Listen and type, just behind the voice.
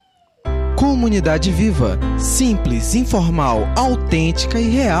Comunidade Viva. Simples, informal, autêntica e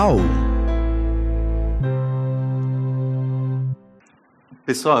real.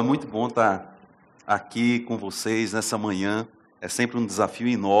 Pessoal, é muito bom estar aqui com vocês nessa manhã. É sempre um desafio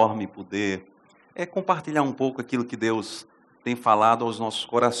enorme poder compartilhar um pouco aquilo que Deus tem falado aos nossos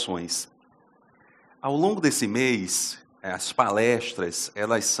corações. Ao longo desse mês, as palestras,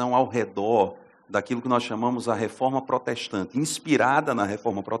 elas são ao redor daquilo que nós chamamos a Reforma Protestante. Inspirada na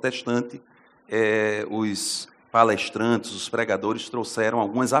Reforma Protestante, os palestrantes, os pregadores trouxeram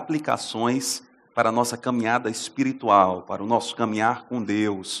algumas aplicações para a nossa caminhada espiritual, para o nosso caminhar com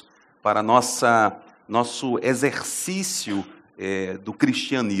Deus, para nosso exercício do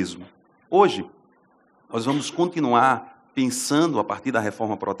cristianismo. Hoje, nós vamos continuar pensando a partir da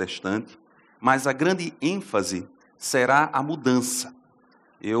Reforma Protestante, mas a grande ênfase será a mudança.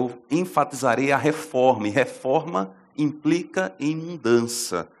 Eu enfatizarei a reforma, e reforma implica em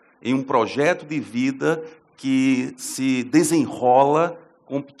mudança, em um projeto de vida que se desenrola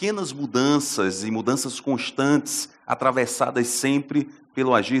com pequenas mudanças e mudanças constantes, atravessadas sempre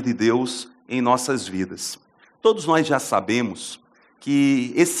pelo agir de Deus em nossas vidas. Todos nós já sabemos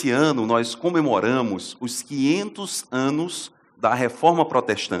que esse ano nós comemoramos os 500 anos da Reforma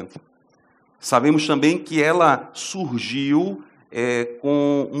Protestante. Sabemos também que ela surgiu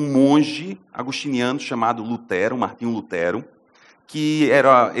com um monge agostiniano chamado Lutero, Martinho Lutero, que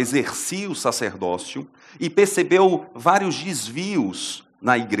exercia o sacerdócio e percebeu vários desvios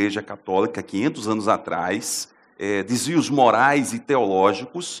na Igreja Católica, 500 anos atrás, desvios morais e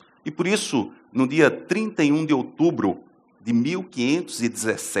teológicos, e por isso, no dia 31 de outubro de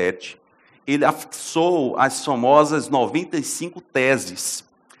 1517, ele afixou as famosas 95 teses,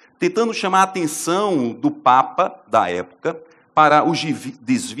 tentando chamar a atenção do Papa da época para os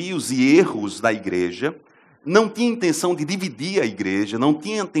desvios e erros da Igreja. Não tinha intenção de dividir a Igreja, não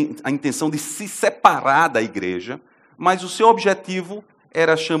tinha a intenção de se separar da Igreja, mas o seu objetivo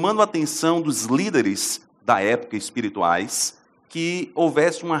era chamando a atenção dos líderes da época espirituais que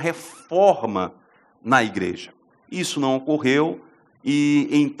houvesse uma reforma na Igreja. Isso não ocorreu, e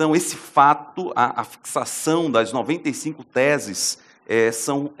então esse fato, a fixação das 95 teses,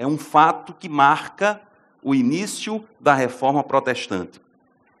 é um fato que marca o início da Reforma Protestante.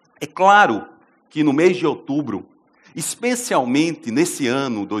 É claro que no mês de outubro, especialmente nesse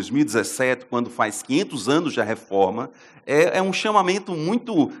ano, 2017, quando faz 500 anos da Reforma, é um chamamento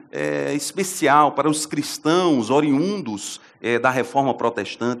muito especial para os cristãos oriundos da Reforma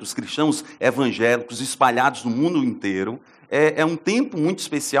Protestante, os cristãos evangélicos espalhados no mundo inteiro. É um tempo muito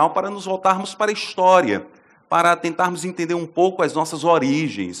especial para nos voltarmos para a história, para tentarmos entender um pouco as nossas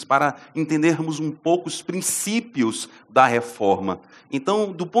origens, para entendermos um pouco os princípios da Reforma.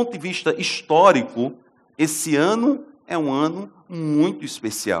 Então, do ponto de vista histórico, esse ano é um ano muito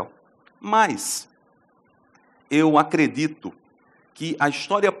especial. Mas eu acredito que a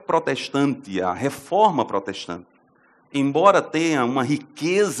história protestante, a Reforma Protestante, embora tenha uma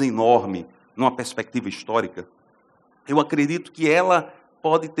riqueza enorme numa perspectiva histórica, eu acredito que ela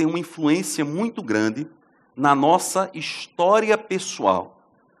pode ter uma influência muito grande na nossa história pessoal,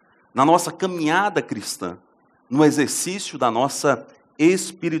 na nossa caminhada cristã, no exercício da nossa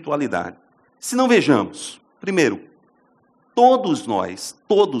espiritualidade. Se não vejamos, primeiro, todos nós,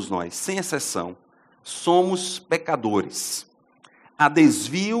 sem exceção, somos pecadores. Há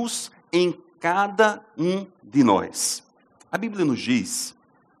desvios em cada um de nós. A Bíblia nos diz,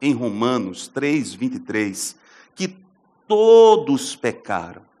 em Romanos 3:23, que todos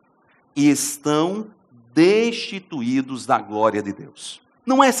pecaram e estão destituídos da glória de Deus.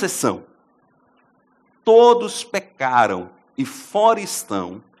 Não é exceção. Todos pecaram e fora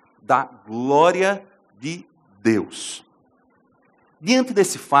estão da glória de Deus. Diante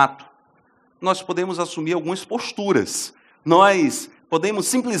desse fato, nós podemos assumir algumas posturas. Nós podemos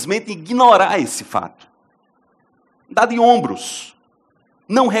simplesmente ignorar esse fato. Dar de ombros.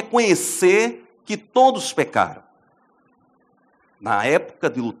 Não reconhecer que todos pecaram. Na época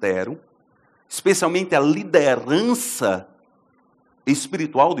de Lutero, especialmente a liderança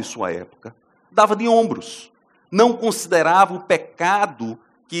espiritual de sua época, dava de ombros. Não considerava o pecado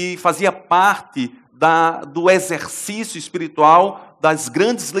que fazia parte do exercício espiritual das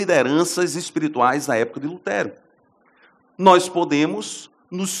grandes lideranças espirituais da época de Lutero. Nós podemos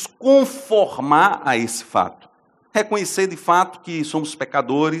nos conformar a esse fato. Reconhecer de fato que somos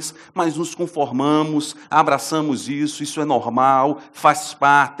pecadores, mas nos conformamos, abraçamos isso é normal, faz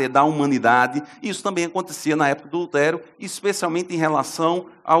parte da humanidade. Isso também acontecia na época do Lutero, especialmente em relação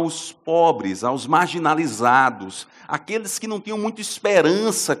aos pobres, aos marginalizados, aqueles que não tinham muita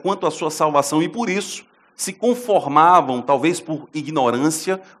esperança quanto à sua salvação e por isso se conformavam, talvez por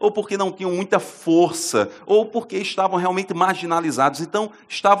ignorância, ou porque não tinham muita força, ou porque estavam realmente marginalizados, então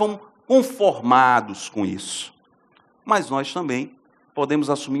estavam conformados com isso. Mas nós também podemos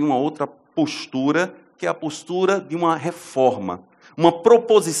assumir uma outra postura, que é a postura de uma reforma, uma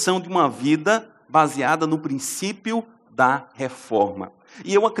proposição de uma vida baseada no princípio da reforma.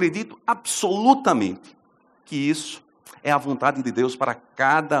 E eu acredito absolutamente que isso é a vontade de Deus para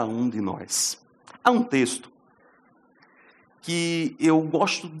cada um de nós. Há um texto que eu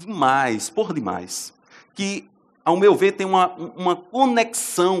gosto demais, por demais, que, ao meu ver, tem uma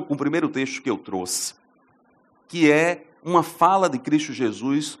conexão com o primeiro texto que eu trouxe, que é uma fala de Cristo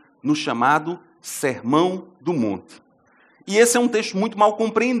Jesus no chamado Sermão do Monte. E esse é um texto muito mal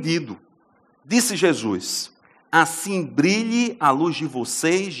compreendido. Disse Jesus: assim brilhe a luz de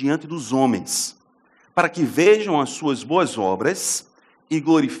vocês diante dos homens, para que vejam as suas boas obras e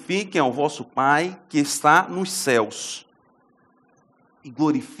glorifiquem ao vosso Pai que está nos céus. E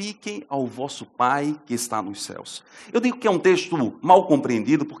glorifiquem ao vosso Pai que está nos céus. Eu digo que é um texto mal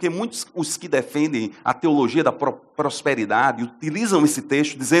compreendido, porque muitos os que defendem a teologia da prosperidade utilizam esse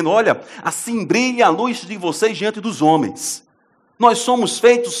texto dizendo: olha, assim brilha a luz de vocês diante dos homens. Nós somos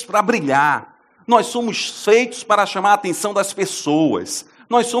feitos para brilhar. Nós somos feitos para chamar a atenção das pessoas.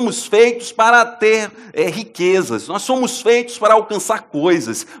 Nós somos feitos para ter riquezas. Nós somos feitos para alcançar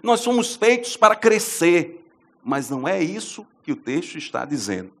coisas. Nós somos feitos para crescer. Mas não é isso que o texto está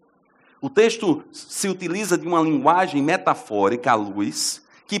dizendo. O texto se utiliza de uma linguagem metafórica, a luz,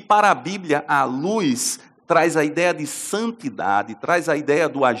 que para a Bíblia a luz traz a ideia de santidade, traz a ideia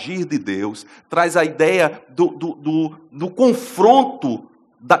do agir de Deus, traz a ideia do confronto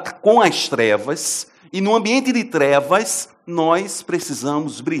com as trevas. E no ambiente de trevas, nós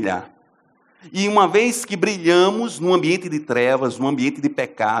precisamos brilhar. E uma vez que brilhamos no ambiente de trevas, no ambiente de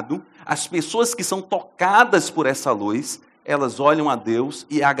pecado, as pessoas que são tocadas por essa luz, elas olham a Deus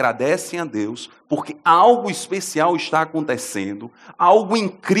e agradecem a Deus, porque algo especial está acontecendo, algo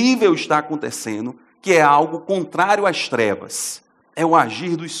incrível está acontecendo, que é algo contrário às trevas. É o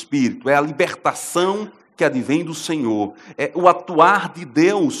agir do Espírito, é a libertação que advém do Senhor, é o atuar de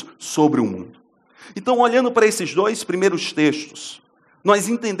Deus sobre o mundo. Então, olhando para esses dois primeiros textos, nós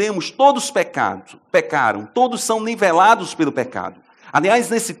entendemos todos pecaram, todos são nivelados pelo pecado. Aliás,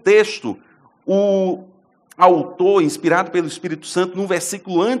 nesse texto, o autor, inspirado pelo Espírito Santo, num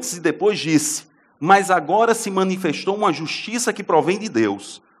versículo antes e depois disse: mas agora se manifestou uma justiça que provém de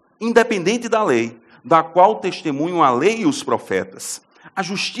Deus, independente da lei, da qual testemunham a lei e os profetas. A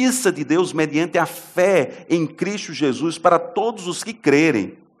justiça de Deus mediante a fé em Cristo Jesus para todos os que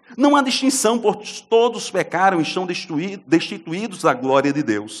crerem. Não há distinção, pois todos pecaram e estão destituídos da glória de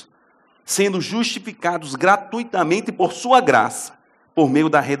Deus, sendo justificados gratuitamente por sua graça, por meio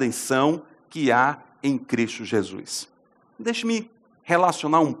da redenção que há em Cristo Jesus. Deixe-me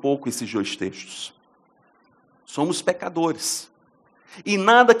relacionar um pouco esses dois textos. Somos pecadores, e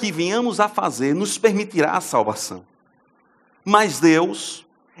nada que venhamos a fazer nos permitirá a salvação. Mas Deus,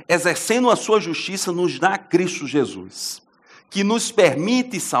 exercendo a sua justiça, nos dá Cristo Jesus, que nos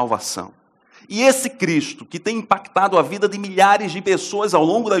permite salvação. E esse Cristo, que tem impactado a vida de milhares de pessoas ao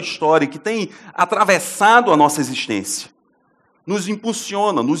longo da história, que tem atravessado a nossa existência, nos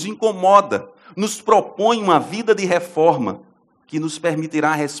impulsiona, nos incomoda, nos propõe uma vida de reforma, que nos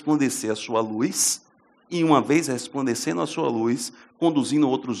permitirá resplandecer a sua luz, e uma vez resplandecendo a sua luz, conduzindo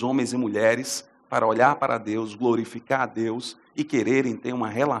outros homens e mulheres para olhar para Deus, glorificar a Deus e quererem ter uma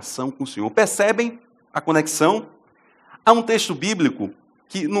relação com o Senhor. Percebem a conexão? Há um texto bíblico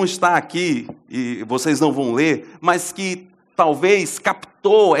que não está aqui, e vocês não vão ler, mas que talvez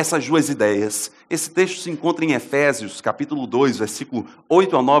captou essas duas ideias. Esse texto se encontra em Efésios, capítulo 2, versículo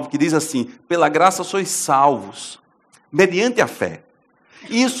 8 a 9, que diz assim: pela graça sois salvos, mediante a fé.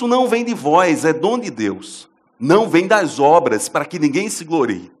 Isso não vem de vós, é dom de Deus. Não vem das obras, para que ninguém se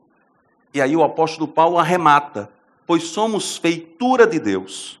glorie. E aí o apóstolo Paulo arremata: pois somos feitura de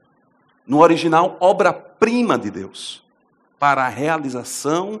Deus. No original, obra-prima de Deus, para a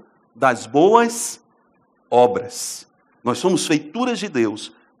realização das boas obras. Nós somos feituras de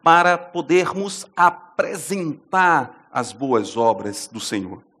Deus para podermos apresentar as boas obras do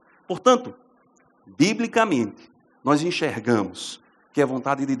Senhor. Portanto, biblicamente, nós enxergamos que é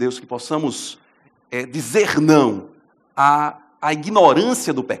vontade de Deus que possamos dizer não à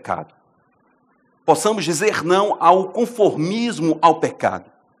ignorância do pecado. Possamos dizer não ao conformismo ao pecado.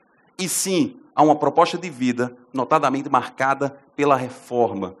 E sim, a uma proposta de vida notadamente marcada pela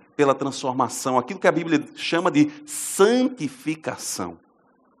reforma, pela transformação, aquilo que a Bíblia chama de santificação.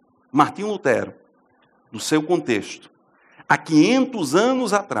 Martinho Lutero, no seu contexto, há 500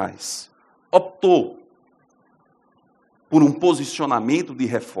 anos atrás, optou por um posicionamento de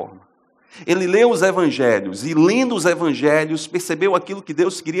reforma. Ele leu os evangelhos e, lendo os evangelhos, percebeu aquilo que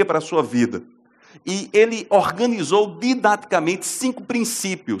Deus queria para a sua vida. E ele organizou didaticamente 5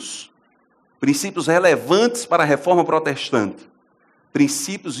 princípios relevantes para a reforma protestante,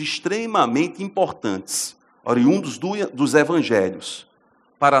 princípios extremamente importantes, oriundos dos evangelhos,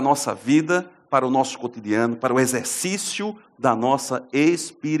 para a nossa vida, para o nosso cotidiano, para o exercício da nossa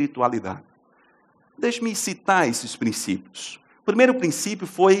espiritualidade. Deixe-me citar esses princípios. O primeiro princípio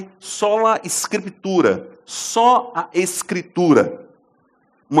foi sola scriptura, só a Escritura,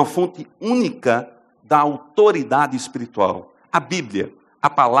 uma fonte única da autoridade espiritual, a Bíblia, a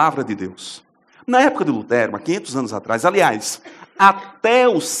palavra de Deus. Na época de Lutero, há 500 anos atrás, aliás, até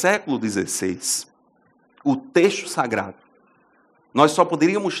o século XVI, o texto sagrado, nós só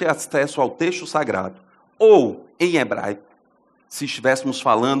poderíamos ter acesso ao texto sagrado, ou em hebraico, se estivéssemos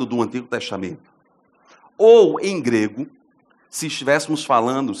falando do Antigo Testamento, ou em grego, se estivermos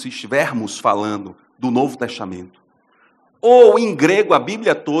falando do Novo Testamento, ou em grego a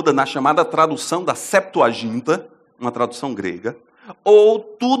Bíblia toda, na chamada tradução da Septuaginta, uma tradução grega, ou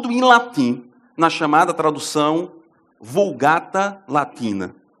tudo em latim, na chamada tradução Vulgata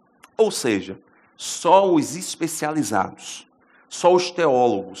Latina. Ou seja, só os especializados, só os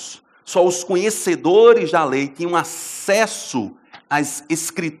teólogos, só os conhecedores da lei tinham acesso às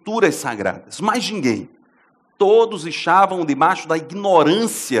Escrituras Sagradas, mais ninguém. Todos estavam debaixo da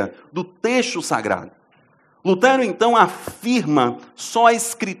ignorância do texto sagrado. Lutero, então, afirma só a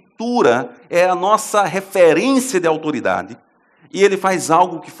Escritura é a nossa referência de autoridade. E ele faz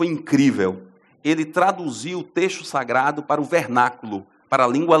algo que foi incrível. Ele traduziu o texto sagrado para o vernáculo, para a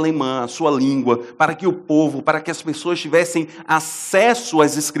língua alemã, a sua língua, para que o povo, para que as pessoas tivessem acesso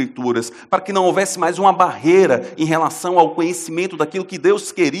às Escrituras, para que não houvesse mais uma barreira em relação ao conhecimento daquilo que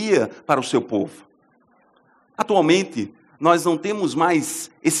Deus queria para o seu povo. Atualmente, nós não temos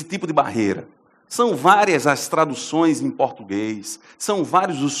mais esse tipo de barreira. São várias as traduções em português, são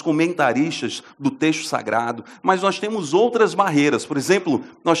vários os comentaristas do texto sagrado, mas nós temos outras barreiras. Por exemplo,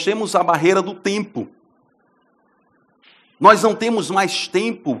 nós temos a barreira do tempo. Nós não temos mais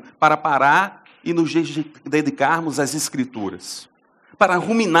tempo para parar e nos dedicarmos às Escrituras, para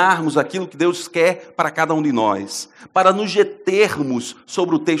ruminarmos aquilo que Deus quer para cada um de nós, para nos determos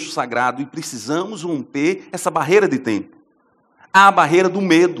sobre o texto sagrado, e precisamos romper essa barreira de tempo. Há a barreira do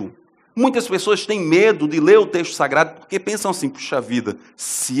medo. Muitas pessoas têm medo de ler o texto sagrado porque pensam assim, puxa vida,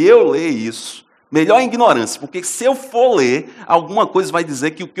 se eu ler isso, melhor a ignorância, porque se eu for ler, alguma coisa vai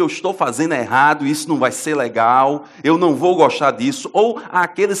dizer que o que eu estou fazendo é errado, isso não vai ser legal, eu não vou gostar disso. Ou há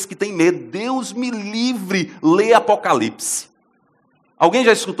aqueles que têm medo, Deus me livre, ler Apocalipse. Alguém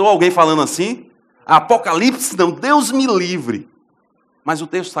já escutou alguém falando assim? Apocalipse não, Deus me livre. Mas o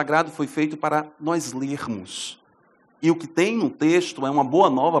texto sagrado foi feito para nós lermos. E o que tem no texto é uma boa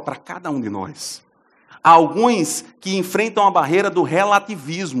nova para cada um de nós. Há alguns que enfrentam a barreira do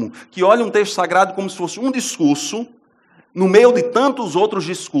relativismo, que olham o texto sagrado como se fosse um discurso, no meio de tantos outros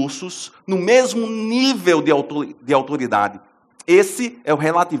discursos, no mesmo nível de autoridade. Esse é o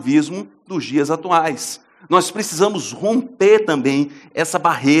relativismo dos dias atuais. Nós precisamos romper também essa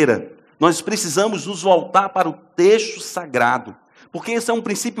barreira. Nós precisamos nos voltar para o texto sagrado, porque esse é um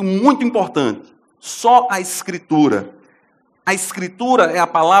princípio muito importante. Só a Escritura. A Escritura é a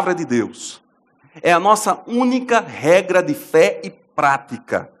palavra de Deus. É a nossa única regra de fé e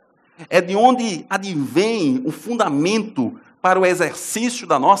prática. É de onde advém o fundamento para o exercício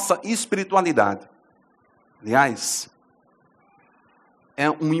da nossa espiritualidade. Aliás, é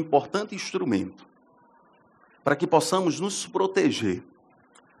um importante instrumento para que possamos nos proteger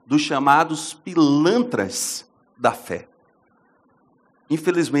dos chamados pilantras da fé.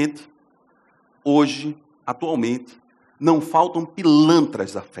 Infelizmente, hoje, atualmente, não faltam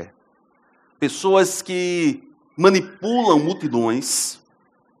pilantras da fé. Pessoas que manipulam multidões,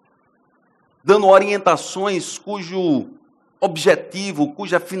 dando orientações cujo objetivo,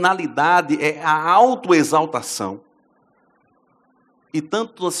 cuja finalidade é a autoexaltação. E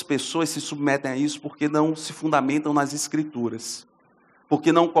tantas pessoas se submetem a isso porque não se fundamentam nas Escrituras,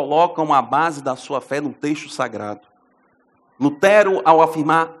 porque não colocam a base da sua fé no texto sagrado. Lutero, ao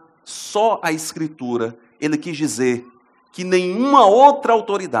afirmar só a Escritura, ele quis dizer que nenhuma outra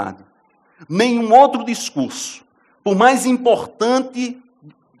autoridade, nenhum outro discurso, por mais importante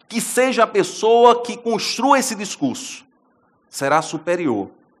que seja a pessoa que construa esse discurso, será superior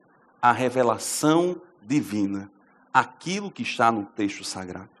à revelação divina, aquilo que está no texto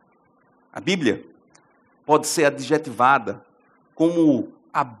sagrado. A Bíblia pode ser adjetivada como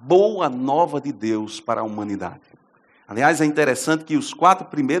a boa nova de Deus para a humanidade. Aliás, é interessante que os 4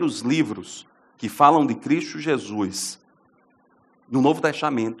 primeiros livros que falam de Cristo Jesus no Novo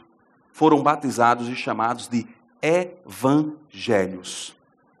Testamento, foram batizados e chamados de evangelhos.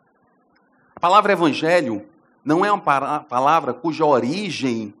 A palavra evangelho não é uma palavra cuja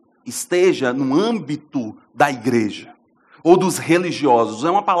origem esteja no âmbito da igreja ou dos religiosos. É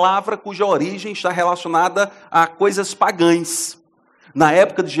uma palavra cuja origem está relacionada a coisas pagãs. Na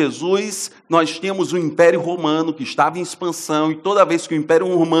época de Jesus, nós tínhamos o Império Romano que estava em expansão, e toda vez que o Império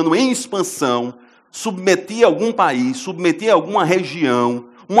Romano em expansão submetia algum país, submetia alguma região,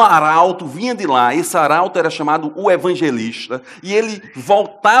 um arauto vinha de lá. Esse arauto era chamado o evangelista, e ele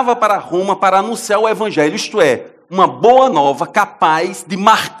voltava para Roma para anunciar o evangelho, isto é, uma boa nova capaz de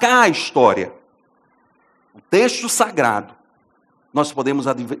marcar a história. O texto sagrado, nós podemos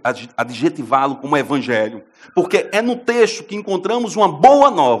adjetivá-lo como evangelho, porque é no texto que encontramos uma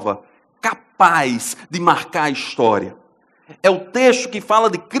boa nova capaz de marcar a história. É o texto que fala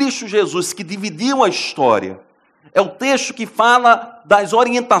de Cristo Jesus, que dividiu a história. É o texto que fala das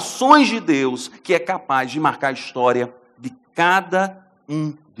orientações de Deus, que é capaz de marcar a história de cada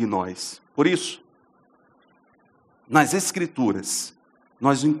um de nós. Por isso, nas Escrituras,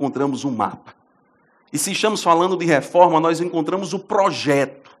 nós encontramos um mapa. E se estamos falando de reforma, nós encontramos o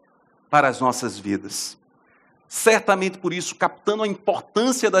projeto para as nossas vidas. Certamente por isso, captando a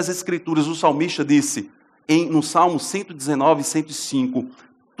importância das Escrituras, o salmista disse, no Salmo 119, 105,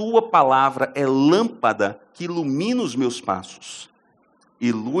 tua palavra é lâmpada que ilumina os meus passos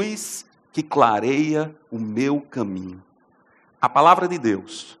e luz que clareia o meu caminho. A palavra de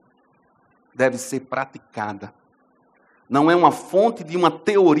Deus deve ser praticada. Não é uma fonte de uma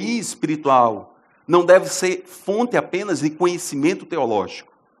teoria espiritual, não deve ser fonte apenas de conhecimento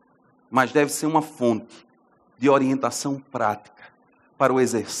teológico, mas deve ser uma fonte de orientação prática para o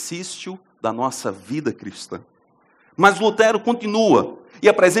exercício da nossa vida cristã. Mas Lutero continua e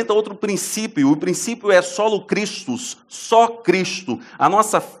apresenta outro princípio. O princípio é solo Christus, só Cristo. A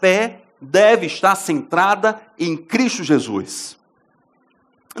nossa fé deve estar centrada em Cristo Jesus.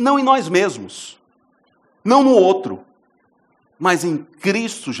 Não em nós mesmos, não no outro, mas em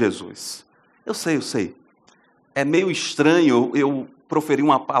Cristo Jesus. Eu sei. É meio estranho eu proferir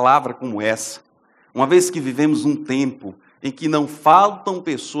uma palavra como essa, uma vez que vivemos um tempo em que não faltam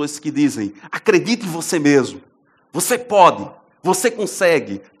pessoas que dizem, acredite em você mesmo, você pode, você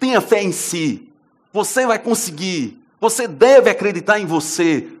consegue, tenha fé em si, você vai conseguir, você deve acreditar em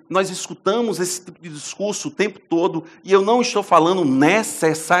você. Nós escutamos esse tipo de discurso o tempo todo, e eu não estou falando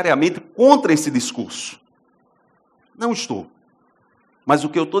necessariamente contra esse discurso. Não estou. Mas o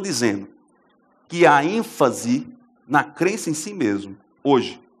que eu estou dizendo, que a ênfase na crença em si mesmo,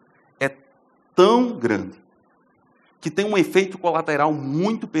 hoje, é tão grande, que tem um efeito colateral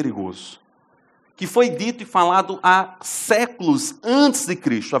muito perigoso, que foi dito e falado há séculos antes de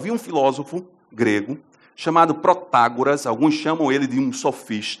Cristo. Havia um filósofo grego, chamado Protágoras, alguns chamam ele de um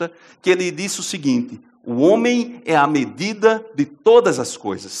sofista, que ele disse o seguinte, o homem é a medida de todas as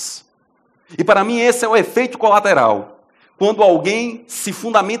coisas. E para mim esse é o efeito colateral. Quando alguém se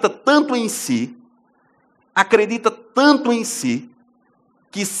fundamenta tanto em si, acredita tanto em si,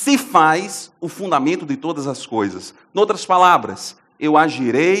 que se faz o fundamento de todas as coisas. Em outras palavras, eu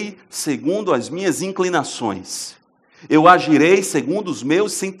agirei segundo as minhas inclinações. Eu agirei segundo os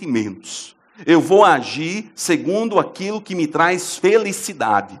meus sentimentos. Eu vou agir segundo aquilo que me traz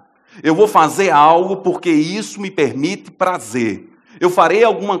felicidade. Eu vou fazer algo porque isso me permite prazer. Eu farei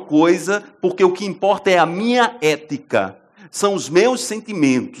alguma coisa porque o que importa é a minha ética. São os meus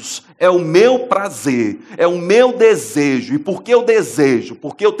sentimentos, é o meu prazer, é o meu desejo. E por que eu desejo?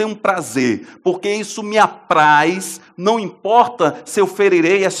 Porque eu tenho um prazer, porque isso me apraz. Não importa se eu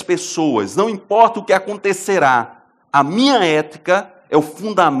ferirei as pessoas, não importa o que acontecerá. A minha ética é o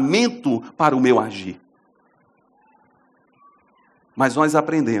fundamento para o meu agir. Mas nós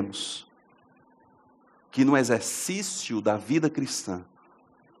aprendemos que no exercício da vida cristã,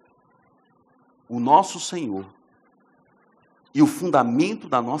 o nosso Senhor e o fundamento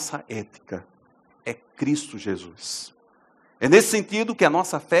da nossa ética é Cristo Jesus. É nesse sentido que a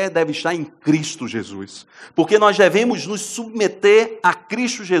nossa fé deve estar em Cristo Jesus. Porque nós devemos nos submeter a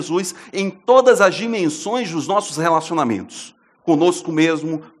Cristo Jesus em todas as dimensões dos nossos relacionamentos. Conosco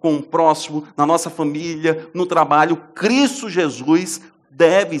mesmo, com o próximo, na nossa família, no trabalho. Cristo Jesus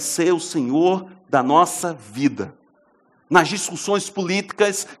deve ser o Senhor da nossa vida. Nas discussões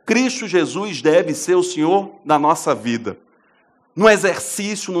políticas, Cristo Jesus deve ser o Senhor da nossa vida. No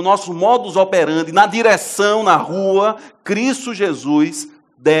exercício, no nosso modus operandi, na direção, na rua, Cristo Jesus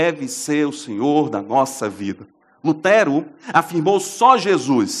deve ser o Senhor da nossa vida. Lutero afirmou só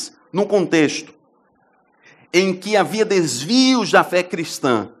Jesus, num contexto em que havia desvios da fé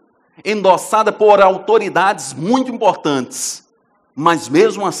cristã, endossada por autoridades muito importantes. Mas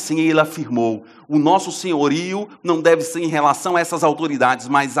mesmo assim ele afirmou, o nosso senhorio não deve ser em relação a essas autoridades,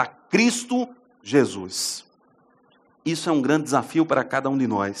 mas a Cristo Jesus. Isso é um grande desafio para cada um de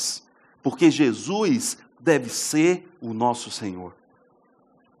nós, porque Jesus deve ser o nosso Senhor.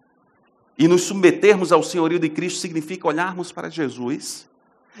 E nos submetermos ao senhorio de Cristo significa olharmos para Jesus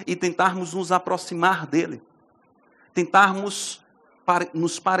e tentarmos nos aproximar dele. Tentarmos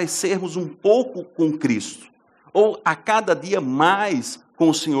nos parecermos um pouco com Cristo, ou a cada dia mais com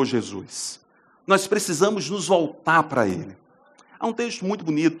o Senhor Jesus. Nós precisamos nos voltar para ele. Há um texto muito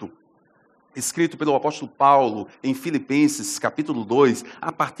bonito, escrito pelo apóstolo Paulo em Filipenses, capítulo 2,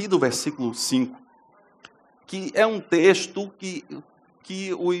 a partir do versículo 5, que é um texto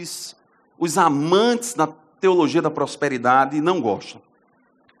que os amantes da teologia da prosperidade não gostam.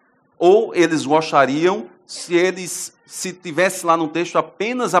 Ou eles gostariam se tivesse lá no texto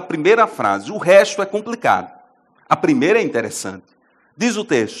apenas a primeira frase. O resto é complicado. A primeira é interessante. Diz o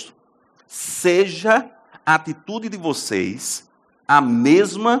texto: seja a atitude de vocês a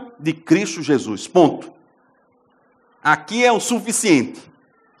mesma de Cristo Jesus. Ponto. Aqui é o suficiente.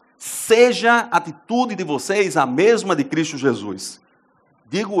 Seja a atitude de vocês a mesma de Cristo Jesus.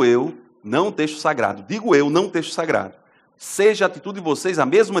 Digo eu, não o texto sagrado. Digo eu, não o texto sagrado. Seja a atitude de vocês a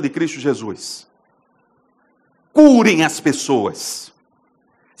mesma de Cristo Jesus. Curem as pessoas.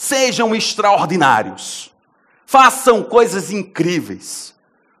 Sejam extraordinários. Façam coisas incríveis.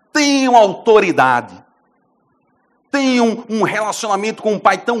 Tenham autoridade. Tenham um relacionamento com um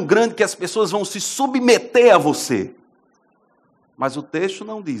Pai tão grande que as pessoas vão se submeter a você. Mas o texto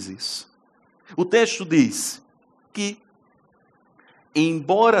não diz isso. O texto diz que,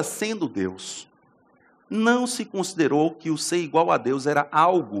 embora sendo Deus, não se considerou que o ser igual a Deus era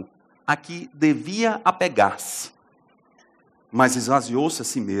algo a que devia apegar-se, mas esvaziou-se a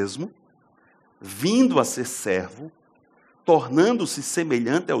si mesmo, vindo a ser servo, tornando-se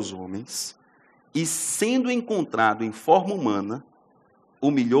semelhante aos homens, e sendo encontrado em forma humana,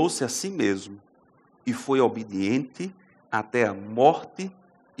 humilhou-se a si mesmo e foi obediente até a morte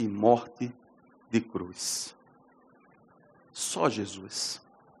e morte de cruz. Só Jesus.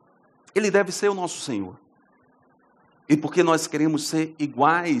 Ele deve ser o nosso Senhor. E porque nós queremos ser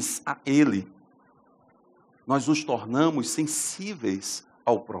iguais a Ele, nós nos tornamos sensíveis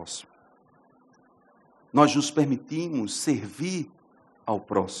ao próximo. Nós nos permitimos servir ao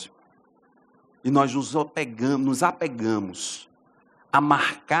próximo. E nós nos apegamos a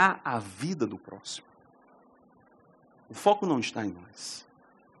marcar a vida do próximo. O foco não está em nós,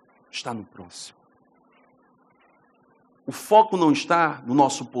 está no próximo. O foco não está no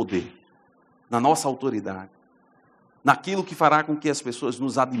nosso poder, na nossa autoridade, naquilo que fará com que as pessoas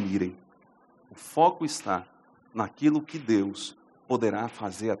nos admirem. O foco está naquilo que Deus poderá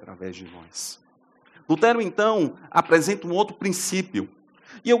fazer através de nós. Lutero, então, apresenta um outro princípio.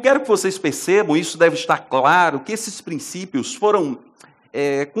 E eu quero que vocês percebam, isso deve estar claro, que esses princípios foram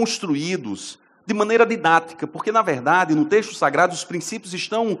construídos de maneira didática, porque, na verdade, no texto sagrado, os princípios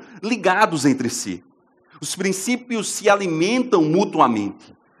estão ligados entre si. Os princípios se alimentam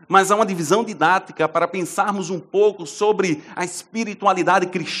mutuamente, mas há uma divisão didática para pensarmos um pouco sobre a espiritualidade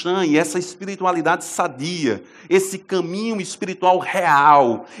cristã e essa espiritualidade sadia, esse caminho espiritual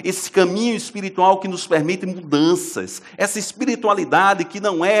real, esse caminho espiritual que nos permite mudanças, essa espiritualidade que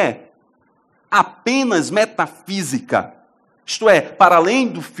não é apenas metafísica, isto é, para além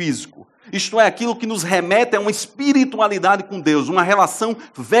do físico, isto é, aquilo que nos remete a uma espiritualidade com Deus, uma relação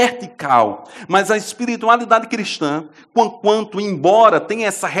vertical. Mas a espiritualidade cristã, embora tenha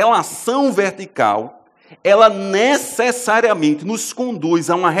essa relação vertical, ela necessariamente nos conduz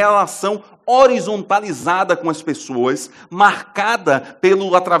a uma relação horizontalizada com as pessoas, marcada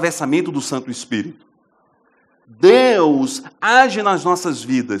pelo atravessamento do Santo Espírito. Deus age nas nossas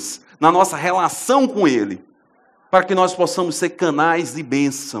vidas, na nossa relação com Ele, para que nós possamos ser canais de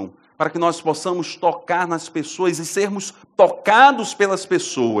bênção, para que nós possamos tocar nas pessoas e sermos tocados pelas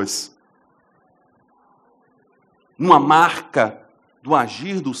pessoas. Uma marca do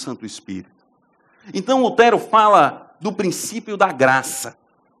agir do Santo Espírito. Então Lutero fala do princípio da graça.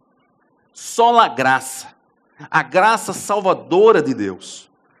 Sola graça. A graça salvadora de Deus.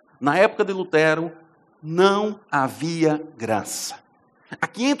 Na época de Lutero, não havia graça. Há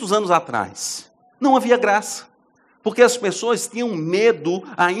 500 anos atrás, não havia graça. Porque as pessoas tinham medo,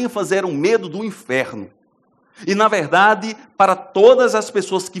 a ênfase era o medo do inferno. E, na verdade, para todas as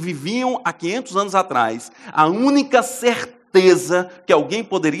pessoas que viviam há 500 anos atrás, a única certeza que alguém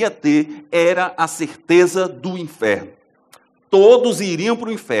poderia ter era a certeza do inferno. Todos iriam para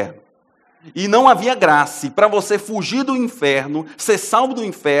o inferno. E não havia graça. E para você fugir do inferno, ser salvo do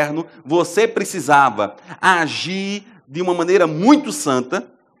inferno, você precisava agir de uma maneira muito santa.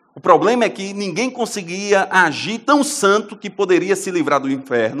 O problema é que ninguém conseguia agir tão santo que poderia se livrar do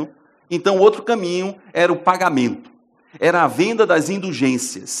inferno. Então, outro caminho era o pagamento. Era a venda das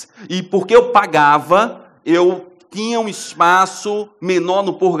indulgências. E porque eu pagava, eu tinha um espaço menor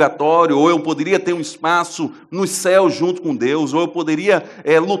no purgatório, ou eu poderia ter um espaço nos céus junto com Deus, ou eu poderia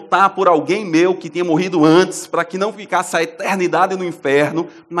lutar por alguém meu que tinha morrido antes, para que não ficasse a eternidade no inferno,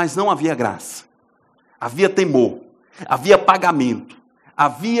 mas não havia graça. Havia temor, havia pagamento,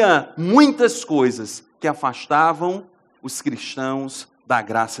 havia muitas coisas que afastavam os cristãos da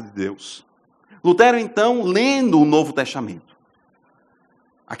graça de Deus. Lutero, então, lendo o Novo Testamento,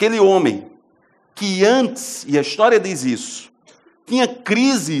 aquele homem que antes, e a história diz isso, tinha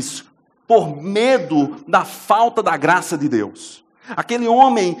crises por medo da falta da graça de Deus. Aquele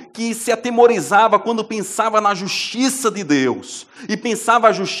homem que se atemorizava quando pensava na justiça de Deus, e pensava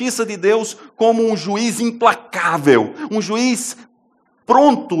a justiça de Deus como um juiz implacável, um juiz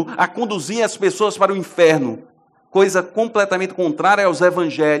pronto a conduzir as pessoas para o inferno, coisa completamente contrária aos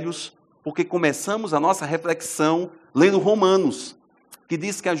evangelhos, porque começamos a nossa reflexão lendo Romanos, que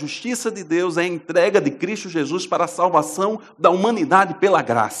diz que a justiça de Deus é a entrega de Cristo Jesus para a salvação da humanidade pela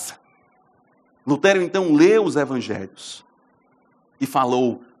graça. Lutero, então, leu os evangelhos e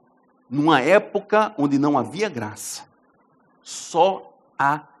falou, numa época onde não havia graça, só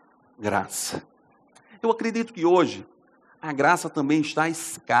há graça. Eu acredito que hoje a graça também está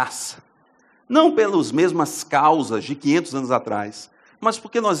escassa, não pelas mesmas causas de 500 anos atrás, mas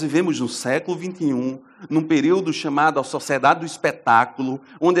porque nós vivemos no século XXI, num período chamado a sociedade do espetáculo,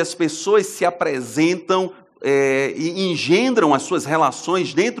 onde as pessoas se apresentam e engendram as suas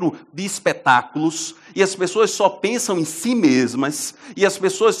relações dentro de espetáculos, e as pessoas só pensam em si mesmas, e as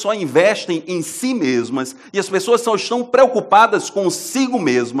pessoas só investem em si mesmas, e as pessoas só estão preocupadas consigo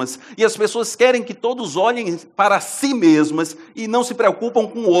mesmas, e as pessoas querem que todos olhem para si mesmas e não se preocupam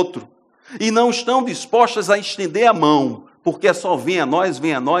com o outro, e não estão dispostas a estender a mão, porque é só vem a nós,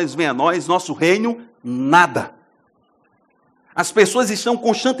 vem a nós, vem a nós, nosso reino, nada. As pessoas estão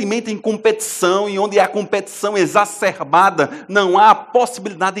constantemente em competição, e onde há competição exacerbada, não há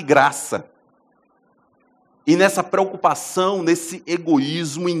possibilidade de graça. E nessa preocupação, nesse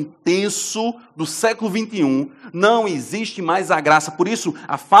egoísmo intenso do século XXI, não existe mais a graça. Por isso,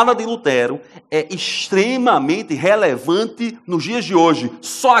 a fala de Lutero é extremamente relevante nos dias de hoje.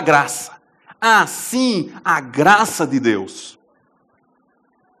 Só a graça. Assim, a graça de Deus.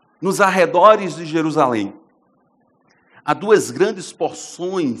 Nos arredores de Jerusalém, há duas grandes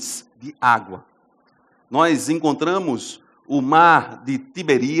porções de água. Nós encontramos o mar de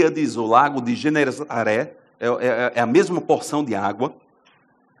Tiberíades, o lago de Genezaré, é a mesma porção de água,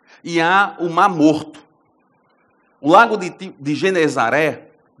 e há o Mar Morto. O lago de Genezaré,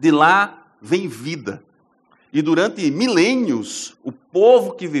 de lá vem vida. E durante milênios, o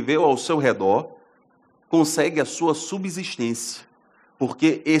povo que viveu ao seu redor consegue a sua subsistência.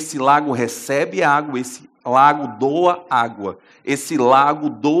 Porque esse lago recebe água, esse lago doa água, esse lago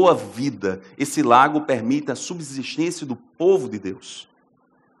doa vida, esse lago permite a subsistência do povo de Deus.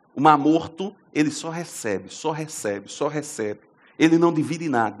 O Mar Morto, ele só recebe, só recebe, só recebe. Ele não divide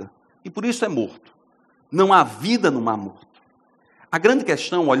nada. E por isso é morto. Não há vida no Mar Morto. A grande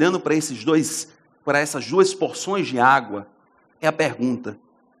questão, olhando para essas duas porções de água, é a pergunta: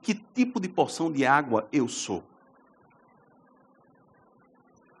 que tipo de porção de água eu sou?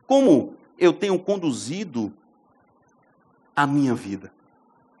 Como eu tenho conduzido a minha vida?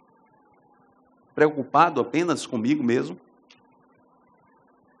 Preocupado apenas comigo mesmo?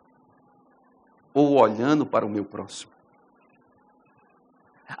 Ou olhando para o meu próximo?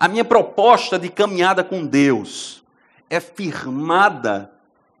 A minha proposta de caminhada com Deus é firmada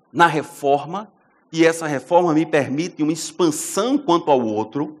na reforma, e essa reforma me permite uma expansão quanto ao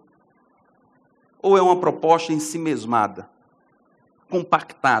outro, ou é uma proposta ensimesmada,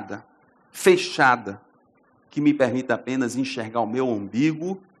 compactada, fechada, que me permite apenas enxergar o meu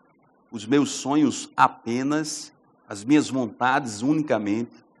umbigo, os meus sonhos apenas, as minhas vontades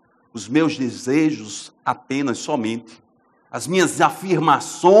unicamente, os meus desejos apenas, somente, as minhas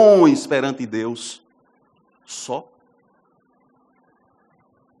afirmações perante Deus, só?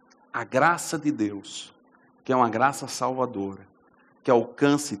 A graça de Deus, que é uma graça salvadora, que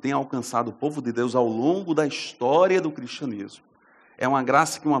alcança e tem alcançado o povo de Deus ao longo da história do cristianismo, é uma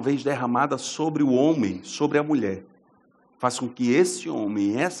graça que, uma vez derramada sobre o homem, sobre a mulher, faz com que esse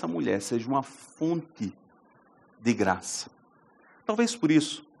homem e essa mulher seja uma fonte de graça. Talvez por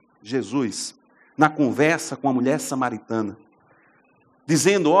isso, Jesus, na conversa com a mulher samaritana,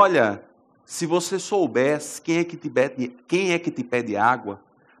 dizendo: olha, se você soubesse quem é que te pede água,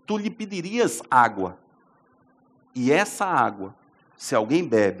 tu lhe pedirias água. E essa água, se alguém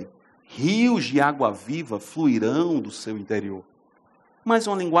bebe, rios de água viva fluirão do seu interior. Mas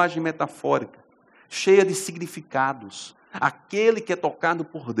uma linguagem metafórica, cheia de significados. Aquele que é tocado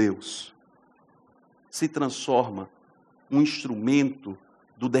por Deus se transforma um instrumento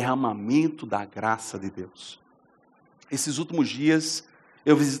do derramamento da graça de Deus. Esses últimos dias,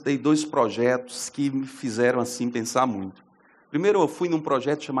 eu visitei 2 projetos que me fizeram assim pensar muito. Primeiro, eu fui num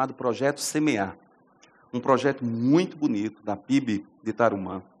projeto chamado Projeto Semear, um projeto muito bonito da PIB de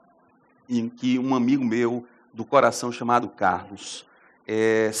Tarumã, em que um amigo meu do coração chamado Carlos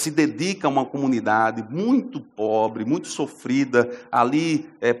se dedica a uma comunidade muito pobre, muito sofrida, ali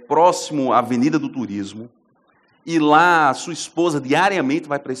próximo à Avenida do Turismo. E lá a sua esposa diariamente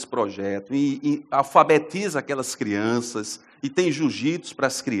vai para esse projeto e alfabetiza aquelas crianças, e tem jiu-jitsu para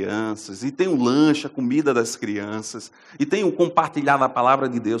as crianças, e tem o lanche, a comida das crianças, e tem o compartilhar da palavra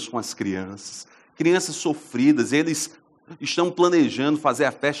de Deus com as crianças. Crianças sofridas, eles estão planejando fazer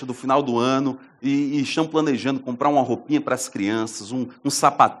a festa do final do ano e estão planejando comprar uma roupinha para as crianças, um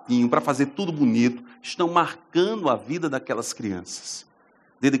sapatinho, para fazer tudo bonito. Estão marcando a vida daquelas crianças,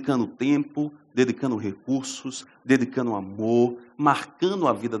 dedicando tempo, dedicando recursos, dedicando amor, marcando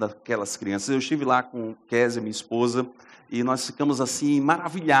a vida daquelas crianças. Eu estive lá com Kézia, minha esposa, e nós ficamos assim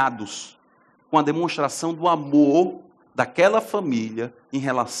maravilhados com a demonstração do amor daquela família em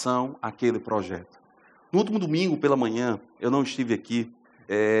relação àquele projeto. No último domingo pela manhã, eu não estive aqui,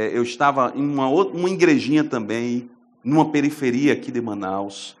 eu estava em uma igrejinha também, numa periferia aqui de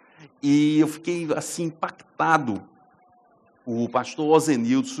Manaus, e eu fiquei assim impactado. O pastor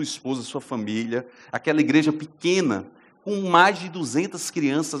Ozenildo, sua esposa, sua família, aquela igreja pequena, com mais de 200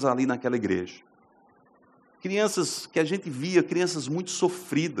 crianças ali naquela igreja. Crianças que a gente via, crianças muito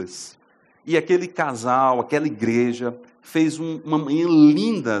sofridas. E aquele casal, aquela igreja, fez uma manhã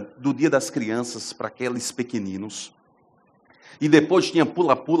linda do Dia das Crianças para aqueles pequeninos. E depois tinha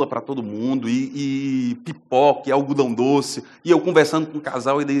pula-pula para todo mundo, e pipoca, e algodão doce. E eu conversando com o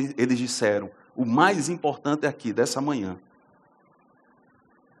casal, eles disseram, o mais importante aqui, dessa manhã.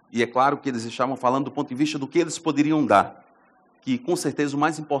 E é claro que eles estavam falando do ponto de vista do que eles poderiam dar. Que com certeza o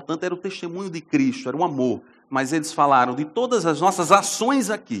mais importante era o testemunho de Cristo, era o amor. Mas eles falaram de todas as nossas ações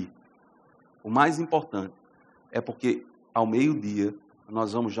aqui. O mais importante é porque ao meio-dia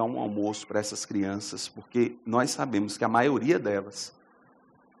nós vamos dar um almoço para essas crianças, porque nós sabemos que a maioria delas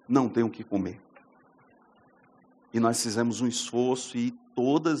não tem o que comer. E nós fizemos um esforço e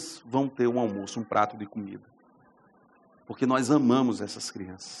todas vão ter um almoço, um prato de comida. Porque nós amamos essas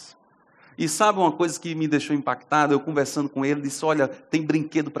crianças. E sabe uma coisa que me deixou impactado? Eu conversando com ele, disse, olha, tem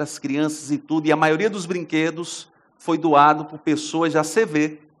brinquedo para as crianças e tudo, e a maioria dos brinquedos foi doado por pessoas da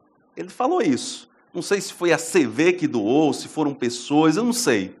CV. Ele falou isso. Não sei se foi a CV que doou, se foram pessoas, eu não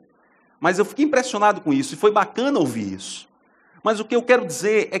sei. Mas eu fiquei impressionado com isso, e foi bacana ouvir isso. Mas o que eu quero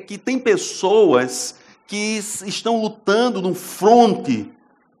dizer é que tem pessoas que estão lutando no fronte,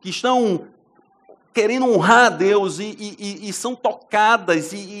 que estão querendo honrar a Deus e são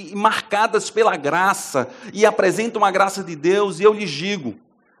tocadas e marcadas pela graça e apresentam a graça de Deus. E eu lhes digo,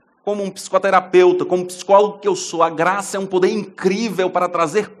 como um psicoterapeuta, como psicólogo que eu sou, a graça é um poder incrível para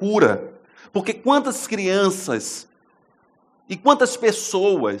trazer cura. Porque quantas crianças e quantas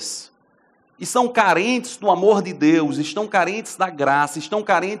pessoas estão carentes do amor de Deus, estão carentes da graça, estão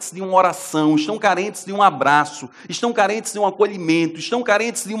carentes de uma oração, estão carentes de um abraço, estão carentes de um acolhimento, estão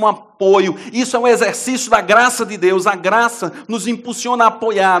carentes de um apoio. Isso é um exercício da graça de Deus. A graça nos impulsiona a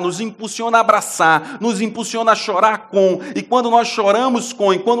apoiar, nos impulsiona a abraçar, nos impulsiona a chorar com. E quando nós choramos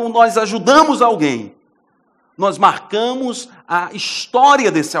com, e quando nós ajudamos alguém, nós marcamos a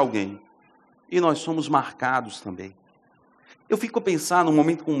história desse alguém. E nós somos marcados também. Eu fico a pensar, num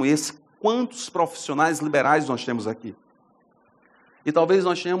momento como esse, quantos profissionais liberais nós temos aqui. E talvez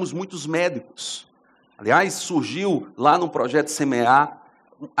nós tenhamos muitos médicos. Aliás, surgiu lá no projeto Semear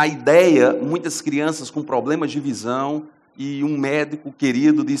a ideia, muitas crianças com problemas de visão, e um médico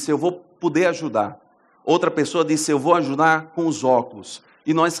querido disse, eu vou poder ajudar. Outra pessoa disse, eu vou ajudar com os óculos.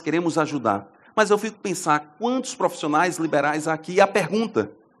 E nós queremos ajudar. Mas eu fico a pensar, quantos profissionais liberais há aqui? E a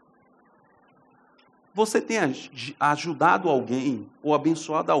pergunta, você tem ajudado alguém ou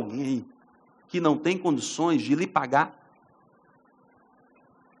abençoado alguém que não tem condições de lhe pagar?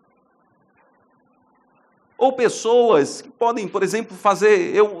 Ou pessoas que podem, por exemplo,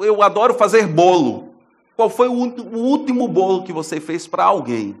 fazer... Eu adoro fazer bolo. Qual foi o último bolo que você fez para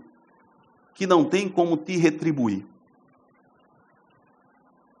alguém que não tem como te retribuir?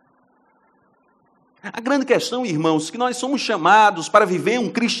 A grande questão, irmãos, é que nós somos chamados para viver um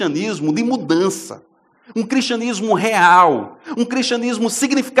cristianismo de mudança. Um cristianismo real, um cristianismo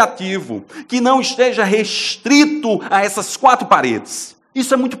significativo, que não esteja restrito a essas 4 paredes.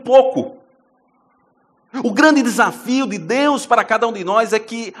 Isso é muito pouco. O grande desafio de Deus para cada um de nós é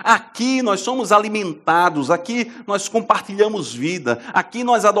que aqui nós somos alimentados, aqui nós compartilhamos vida, aqui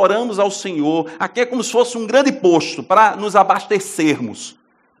nós adoramos ao Senhor, aqui é como se fosse um grande posto para nos abastecermos,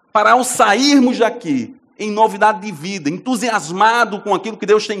 para ao sairmos daqui, em novidade de vida, entusiasmado com aquilo que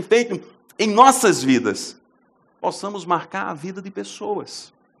Deus tem feito em nossas vidas, possamos marcar a vida de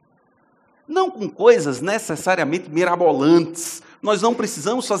pessoas. Não com coisas necessariamente mirabolantes, nós não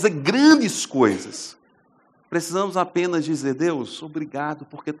precisamos fazer grandes coisas. Precisamos apenas dizer: Deus, obrigado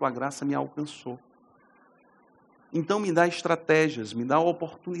porque tua graça me alcançou. Então me dá estratégias, me dá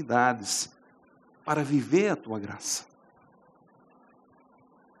oportunidades para viver a tua graça.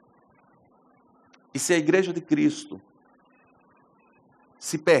 E se a Igreja de Cristo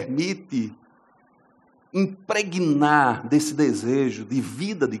se permite impregnar desse desejo de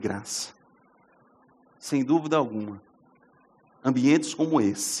vida de graça, sem dúvida alguma, ambientes como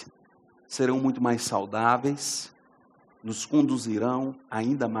esse serão muito mais saudáveis, nos conduzirão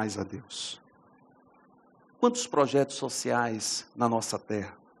ainda mais a Deus. Quantos projetos sociais na nossa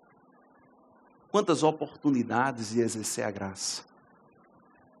terra? Quantas oportunidades de exercer a graça?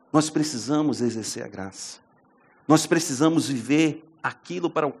 Nós precisamos exercer a graça. Nós precisamos viver aquilo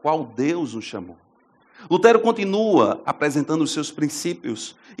para o qual Deus nos chamou. Lutero continua apresentando os seus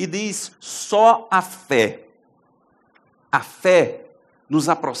princípios e diz: só a fé nos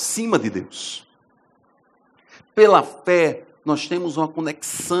aproxima de Deus. Pela fé, nós temos uma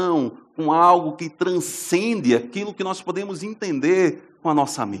conexão com algo que transcende aquilo que nós podemos entender com a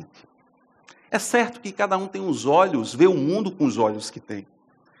nossa mente. É certo que cada um tem os olhos, vê o mundo com os olhos que tem.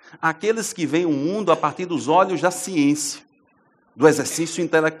 Há aqueles que veem o mundo a partir dos olhos da ciência, do exercício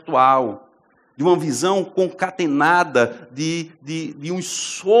intelectual, de uma visão concatenada de um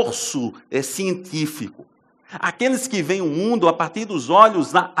esforço científico. Aqueles que veem o mundo a partir dos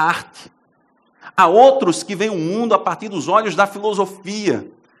olhos da arte. Há outros que veem o mundo a partir dos olhos da filosofia,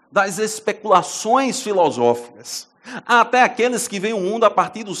 das especulações filosóficas. Há até aqueles que veem o mundo a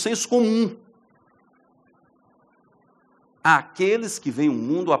partir do senso comum. Há aqueles que veem o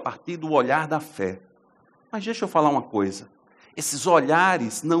mundo a partir do olhar da fé. Mas deixa eu falar uma coisa. Esses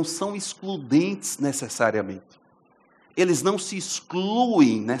olhares não são excludentes necessariamente. Eles não se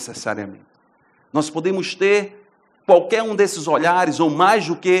excluem necessariamente. Nós podemos ter qualquer um desses olhares, ou mais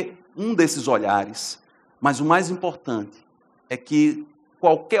do que um desses olhares. Mas o mais importante é que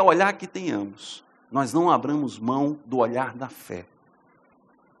qualquer olhar que tenhamos, nós não abramos mão do olhar da fé.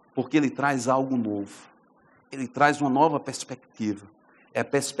 Porque ele traz algo novo. Ele traz uma nova perspectiva. É a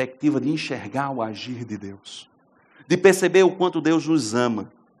perspectiva de enxergar o agir de Deus. De perceber o quanto Deus nos ama.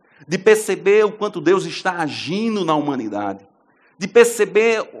 De perceber o quanto Deus está agindo na humanidade. De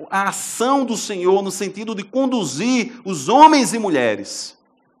perceber a ação do Senhor no sentido de conduzir os homens e mulheres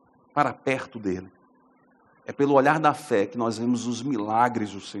para perto dele. É pelo olhar da fé que nós vemos os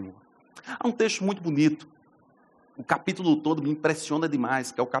milagres do Senhor. Há um texto muito bonito. O capítulo todo me impressiona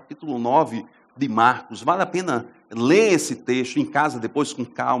demais, que é o capítulo 9 de Marcos. Vale a pena ler esse texto em casa depois com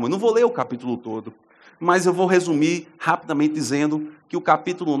calma. Eu não vou ler o capítulo todo, mas eu vou resumir rapidamente dizendo que o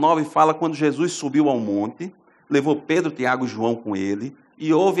capítulo 9 fala quando Jesus subiu ao monte, levou Pedro, Tiago e João com ele,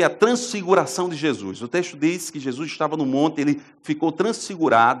 e houve a transfiguração de Jesus. O texto diz que Jesus estava no monte, ele ficou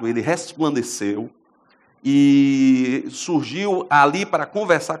transfigurado, ele resplandeceu, e surgiu ali para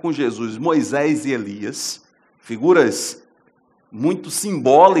conversar com Jesus Moisés e Elias, figuras muito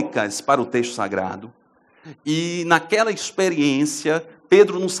simbólicas para o texto sagrado. E naquela experiência,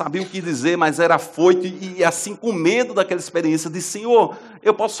 Pedro não sabia o que dizer, mas era afoito e assim com medo daquela experiência, disse: Senhor,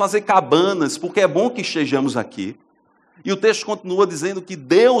 eu posso fazer cabanas, porque é bom que estejamos aqui. E o texto continua dizendo que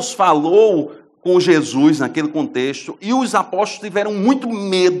Deus falou com Jesus naquele contexto, e os apóstolos tiveram muito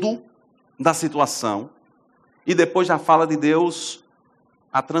medo da situação. E depois da fala de Deus,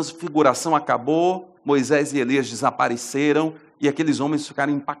 a transfiguração acabou, Moisés e Elias desapareceram, e aqueles homens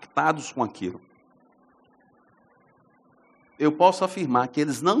ficaram impactados com aquilo. Eu posso afirmar que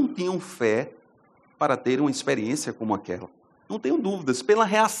eles não tinham fé para ter uma experiência como aquela. Não tenho dúvidas, pela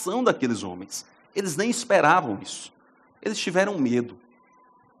reação daqueles homens. Eles nem esperavam isso. Eles tiveram medo.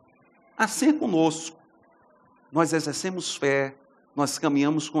 Assim é conosco. Nós exercemos fé, nós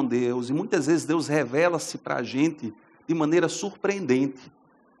caminhamos com Deus, e muitas vezes Deus revela-se para a gente de maneira surpreendente,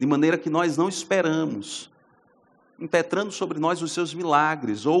 de maneira que nós não esperamos, impetrando sobre nós os seus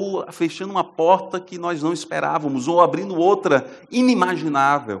milagres, ou fechando uma porta que nós não esperávamos, ou abrindo outra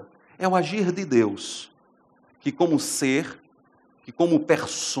inimaginável. É o agir de Deus, que como ser, que como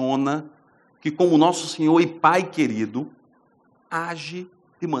persona, que, como nosso Senhor e Pai querido, age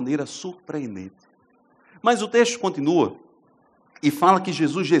de maneira surpreendente. Mas o texto continua e fala que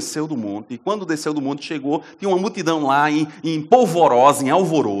Jesus desceu do monte, e quando desceu do monte chegou, tinha uma multidão lá em polvorosa, em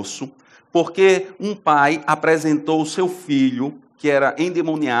alvoroço, porque um pai apresentou o seu filho, que era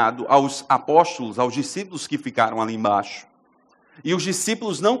endemoniado, aos apóstolos, aos discípulos que ficaram ali embaixo. E os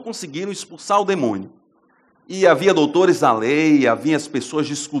discípulos não conseguiram expulsar o demônio. E havia doutores da lei, havia as pessoas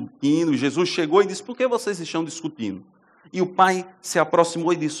discutindo, e Jesus chegou e disse: por que vocês estão discutindo? E o pai se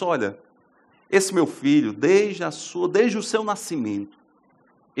aproximou e disse: olha, esse meu filho, desde o seu nascimento,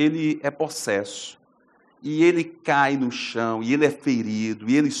 ele é possesso. E ele cai no chão, e ele é ferido,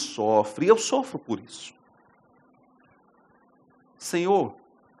 e ele sofre, e eu sofro por isso. Senhor,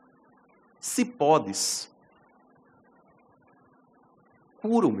 se podes,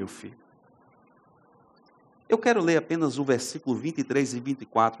 cura o meu filho. Eu quero ler apenas o versículo 23 e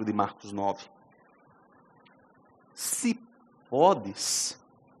 24 de Marcos 9. Se podes,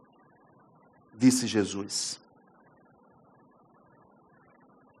 disse Jesus,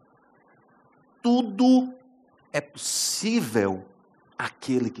 tudo é possível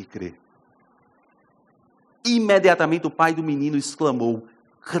àquele que crê. Imediatamente o pai do menino exclamou: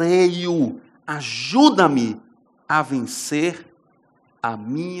 creio, ajuda-me a vencer a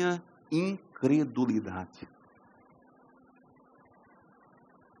minha incredulidade.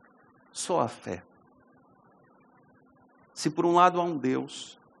 Só a fé. Se por um lado há um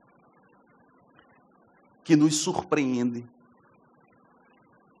Deus que nos surpreende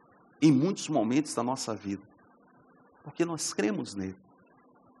em muitos momentos da nossa vida, porque nós cremos nele.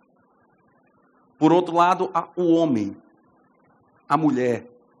 Por outro lado, há o homem, a mulher,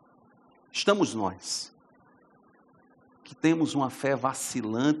 estamos nós, que temos uma fé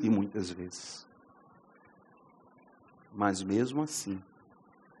vacilante muitas vezes. Mas mesmo assim,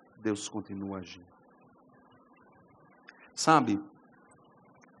 Deus continua agindo. Sabe,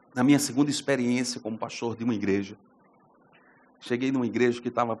 na minha segunda experiência como pastor de uma igreja, cheguei numa igreja que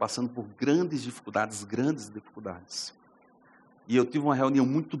estava passando por grandes dificuldades. E eu tive uma reunião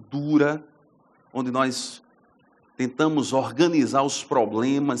muito dura, onde nós tentamos organizar os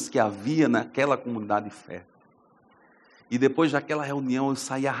problemas que havia naquela comunidade de fé. E depois daquela reunião eu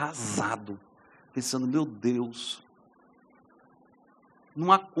saí arrasado, pensando: meu Deus,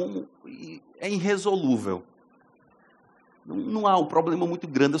 não há como, é irresolúvel. Não há um problema muito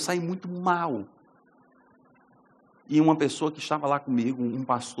grande, eu saí muito mal. E uma pessoa que estava lá comigo, um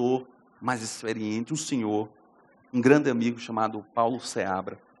pastor mais experiente, um senhor, um grande amigo chamado Paulo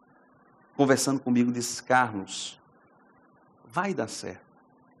Seabra, conversando comigo, disse: Carlos, vai dar certo.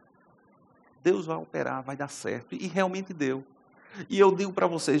 Deus vai operar, vai dar certo. E realmente deu. E eu digo para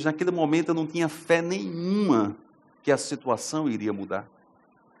vocês, naquele momento eu não tinha fé nenhuma que a situação iria mudar.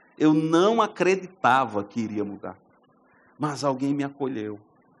 Eu não acreditava que iria mudar. Mas alguém me acolheu,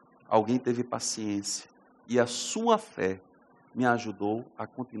 alguém teve paciência, e a sua fé me ajudou a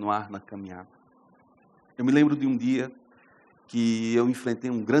continuar na caminhada. Eu me lembro de um dia que eu enfrentei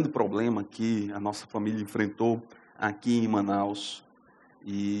um grande problema que a nossa família enfrentou aqui em Manaus,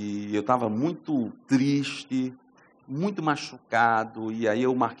 e eu estava muito triste, muito machucado, e aí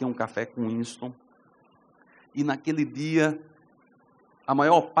eu marquei um café com Winston, e naquele dia, a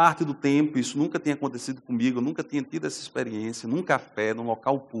maior parte do tempo, isso nunca tinha acontecido comigo, eu nunca tinha tido essa experiência, num café, num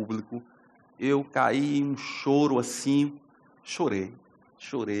local público, eu caí em um choro assim, chorei.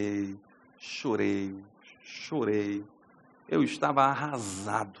 Eu estava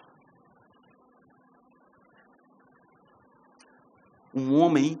arrasado. Um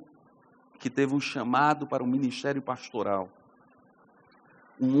homem que teve um chamado para o ministério pastoral.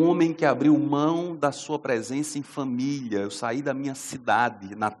 Um homem que abriu mão da sua presença em família. Eu saí da minha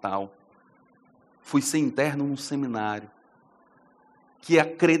cidade natal. Fui ser interno num seminário. Que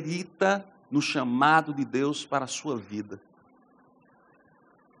acredita no chamado de Deus para a sua vida.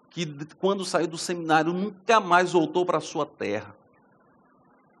 Que quando saiu do seminário nunca mais voltou para a sua terra.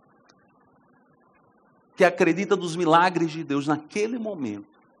 Que acredita nos milagres de Deus naquele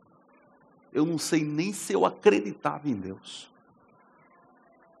momento. Eu não sei nem se eu acreditava em Deus.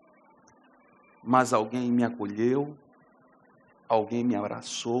 Mas alguém me acolheu, alguém me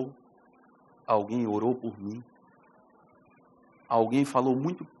abraçou, alguém orou por mim. Alguém falou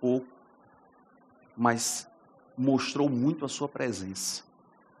muito pouco, mas mostrou muito a sua presença.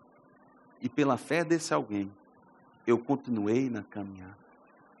 E pela fé desse alguém, eu continuei na caminhada.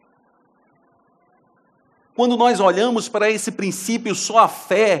 Quando nós olhamos para esse princípio só a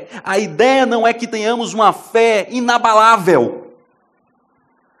fé, a ideia não é que tenhamos uma fé inabalável.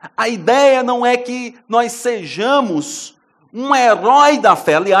 A ideia não é que nós sejamos Um herói da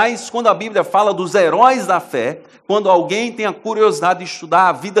fé. Aliás, quando a Bíblia fala dos heróis da fé, quando alguém tem a curiosidade de estudar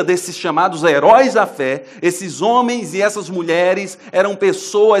a vida desses chamados heróis da fé, esses homens e essas mulheres eram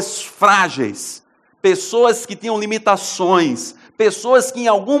pessoas frágeis, pessoas que tinham limitações, pessoas que em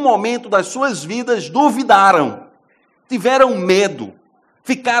algum momento das suas vidas duvidaram, tiveram medo,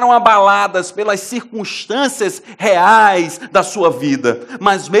 ficaram abaladas pelas circunstâncias reais da sua vida,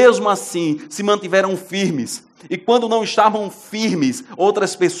 mas mesmo assim se mantiveram firmes. E quando não estavam firmes,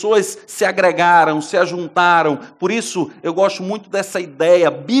 outras pessoas se agregaram, se ajuntaram. Por isso, eu gosto muito dessa ideia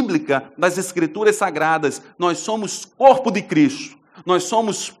bíblica das Escrituras Sagradas. Nós somos corpo de Cristo, nós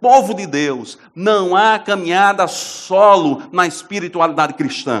somos povo de Deus. Não há caminhada solo na espiritualidade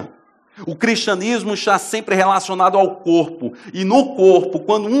cristã. O cristianismo está sempre relacionado ao corpo. E no corpo,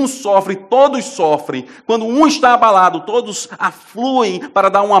 quando um sofre, todos sofrem. Quando um está abalado, todos afluem para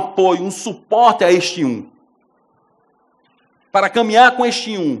dar um apoio, um suporte a este um. Para caminhar com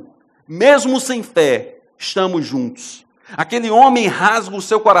este um, mesmo sem fé, estamos juntos. Aquele homem rasga o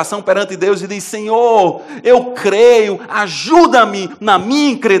seu coração perante Deus e diz: Senhor, eu creio, ajuda-me na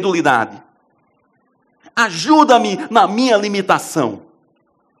minha incredulidade. Ajuda-me na minha limitação.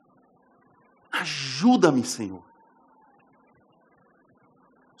 Ajuda-me, Senhor.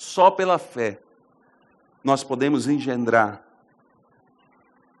 Só pela fé nós podemos engendrar,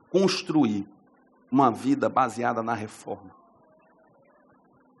 construir uma vida baseada na reforma.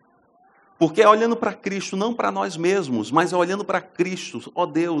 Porque é olhando para Cristo, não para nós mesmos, mas é olhando para Cristo. Ó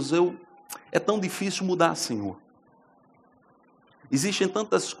Deus, é tão difícil mudar, Senhor. Existem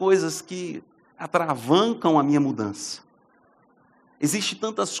tantas coisas que atravancam a minha mudança. Existem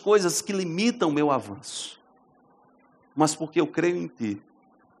tantas coisas que limitam o meu avanço. Mas porque eu creio em Ti,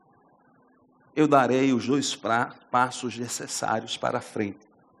 eu darei os 2 passos necessários para a frente.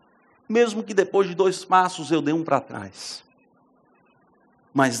 Mesmo que depois de 2 passos eu dê um para trás.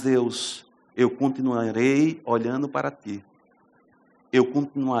 Mas Deus, eu continuarei olhando para Ti. Eu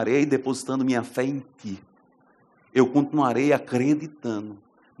continuarei depositando minha fé em Ti. Eu continuarei acreditando,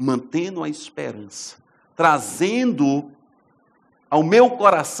 mantendo a esperança, trazendo ao meu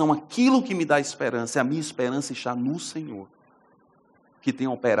coração aquilo que me dá esperança. A minha esperança está no Senhor, que tem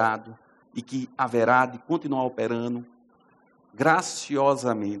operado e que haverá de continuar operando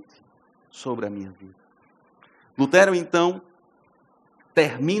graciosamente sobre a minha vida. Lutero, então,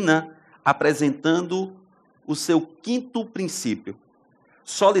 termina apresentando o seu 5º princípio.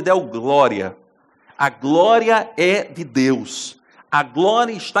 Só lhe deu glória. A glória é de Deus. A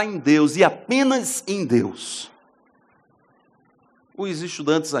glória está em Deus e apenas em Deus. Os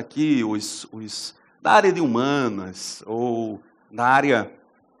estudantes aqui, os da área de humanas ou da área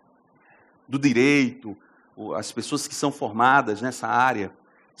do direito, as pessoas que são formadas nessa área,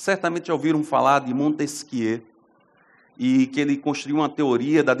 certamente já ouviram falar de Montesquieu, e que ele construiu uma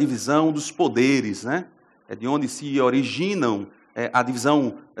teoria da divisão dos poderes, né? É de onde se originam a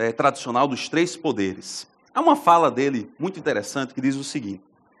divisão tradicional dos 3 poderes. Há uma fala dele muito interessante que diz o seguinte,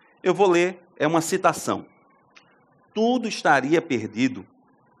 eu vou ler, é uma citação. Tudo estaria perdido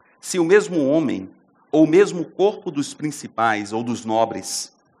se o mesmo homem, ou o mesmo corpo dos principais, ou dos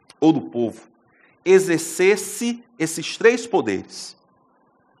nobres, ou do povo, exercesse esses 3 poderes.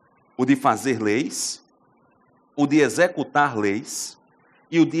 O de fazer leis, o de executar leis,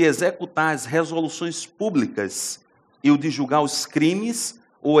 e o de executar as resoluções públicas, e o de julgar os crimes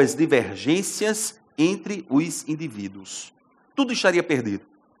ou as divergências entre os indivíduos. Tudo estaria perdido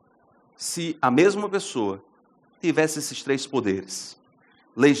se a mesma pessoa tivesse esses 3 poderes.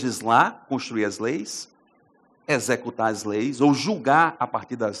 Legislar, construir as leis, executar as leis, ou julgar a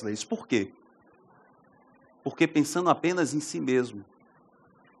partir das leis. Por quê? Porque pensando apenas em si mesmo,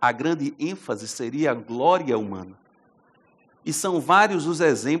 a grande ênfase seria a glória humana. E são vários os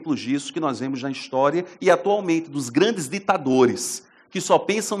exemplos disso que nós vemos na história e atualmente dos grandes ditadores que só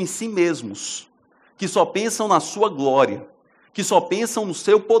pensam em si mesmos, que só pensam na sua glória, que só pensam no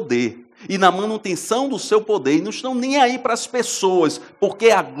seu poder e na manutenção do seu poder e não estão nem aí para as pessoas, porque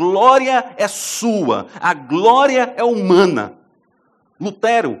a glória é sua, a glória é humana.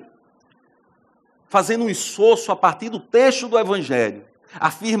 Lutero, fazendo um esforço a partir do texto do Evangelho,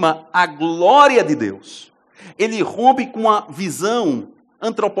 afirma a glória de Deus. Ele rompe com uma visão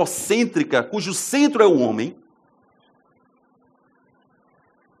antropocêntrica, cujo centro é o homem,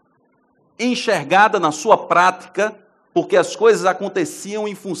 enxergada na sua prática, porque as coisas aconteciam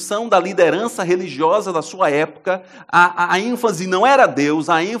em função da liderança religiosa da sua época. A ênfase não era Deus,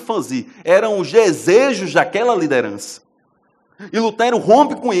 a ênfase eram os desejos daquela liderança. E Lutero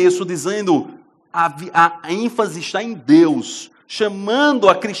rompe com isso, dizendo a ênfase está em Deus, chamando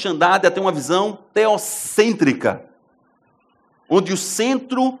a cristandade a ter uma visão teocêntrica. onde o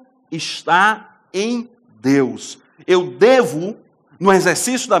centro está em Deus. Eu devo, no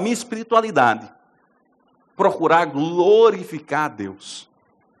exercício da minha espiritualidade, procurar glorificar a Deus.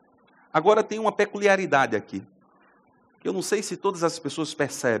 Agora tem uma peculiaridade aqui, que eu não sei se todas as pessoas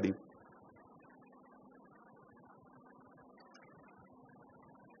percebem.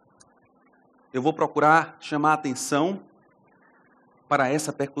 Eu vou procurar chamar a atenção para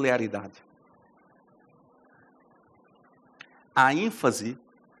essa peculiaridade. A ênfase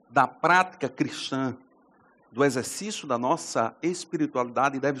da prática cristã, do exercício da nossa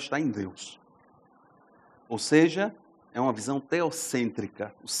espiritualidade deve estar em Deus. Ou seja, é uma visão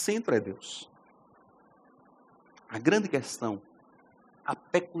teocêntrica. O centro é Deus. A grande questão, a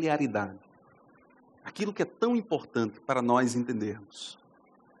peculiaridade, aquilo que é tão importante para nós entendermos,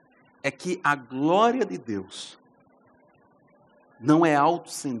 é que a glória de Deus não é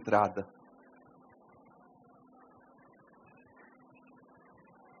autocentrada.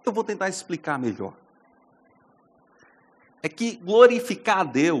 Eu vou tentar explicar melhor. É que glorificar a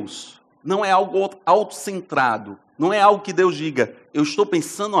Deus não é algo autocentrado. Não é algo que Deus diga, eu estou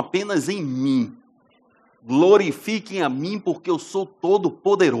pensando apenas em mim. Glorifiquem a mim porque eu sou todo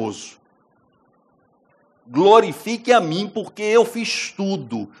poderoso. Glorifique a mim porque eu fiz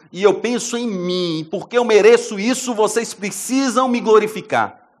tudo. E eu penso em mim. Porque eu mereço isso, vocês precisam me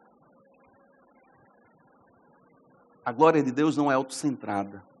glorificar. A glória de Deus não é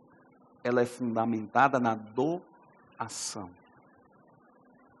autocentrada. Ela é fundamentada na doação.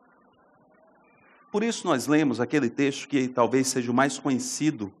 Por isso nós lemos aquele texto que talvez seja o mais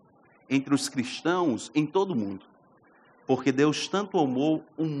conhecido entre os cristãos em todo o mundo. Porque Deus tanto amou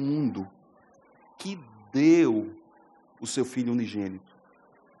o mundo que deu o seu Filho unigênito,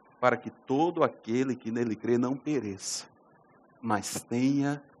 para que todo aquele que nele crê não pereça, mas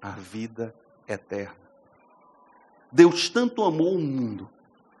tenha a vida eterna. Deus tanto amou o mundo,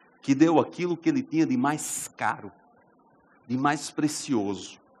 que deu aquilo que ele tinha de mais caro, de mais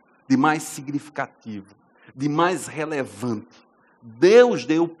precioso, de mais significativo, de mais relevante. Deus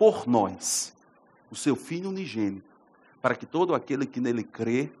deu por nós o seu Filho unigênito, para que todo aquele que nele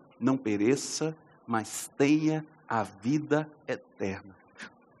crê não pereça, mas tenha a vida eterna.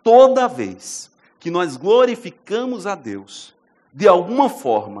 Toda vez que nós glorificamos a Deus, de alguma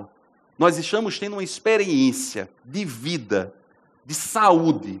forma, nós estamos tendo uma experiência de vida, de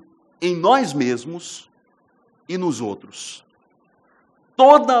saúde, em nós mesmos e nos outros.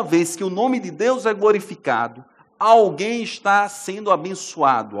 Toda vez que o nome de Deus é glorificado, alguém está sendo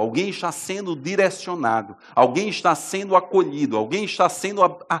abençoado, alguém está sendo direcionado, alguém está sendo acolhido, alguém está sendo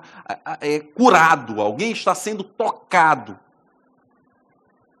curado, alguém está sendo tocado.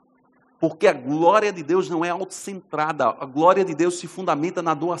 Porque a glória de Deus não é autocentrada, a glória de Deus se fundamenta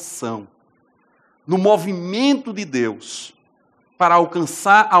na doação, no movimento de Deus para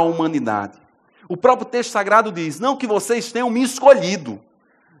alcançar a humanidade. O próprio texto sagrado diz, não que vocês tenham me escolhido,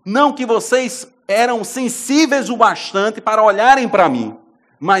 não que vocês eram sensíveis o bastante para olharem para mim,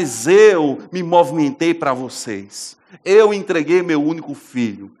 mas eu me movimentei para vocês. Eu entreguei meu único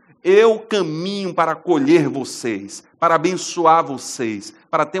filho. Eu caminho para acolher vocês, para abençoar vocês,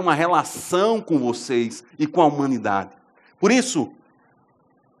 para ter uma relação com vocês e com a humanidade. Por isso,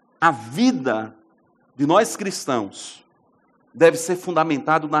 a vida de nós cristãos deve ser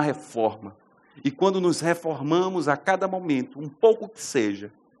fundamentado na reforma. E quando nos reformamos a cada momento, um pouco que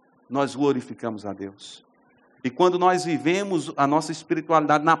seja, nós glorificamos a Deus. E quando nós vivemos a nossa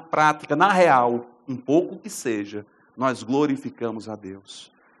espiritualidade na prática, na real, um pouco que seja, nós glorificamos a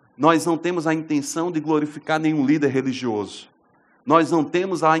Deus. Nós não temos a intenção de glorificar nenhum líder religioso. Nós não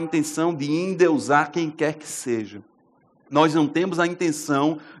temos a intenção de endeusar quem quer que seja. Nós não temos a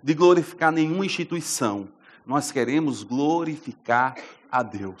intenção de glorificar nenhuma instituição. Nós queremos glorificar a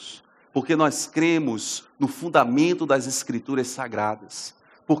Deus. Porque nós cremos no fundamento das Escrituras Sagradas.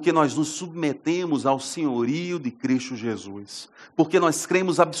 Porque nós nos submetemos ao senhorio de Cristo Jesus. Porque nós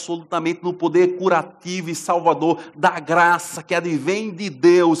cremos absolutamente no poder curativo e salvador da graça que advém de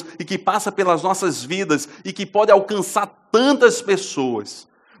Deus e que passa pelas nossas vidas e que pode alcançar tantas pessoas.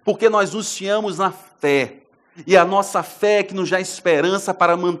 Porque nós nos fiamos na fé. E a nossa fé é que nos dá esperança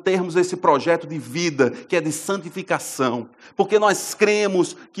para mantermos esse projeto de vida, que é de santificação. Porque nós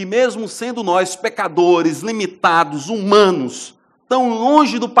cremos que mesmo sendo nós pecadores, limitados, humanos, tão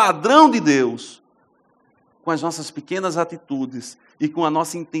longe do padrão de Deus, com as nossas pequenas atitudes e com a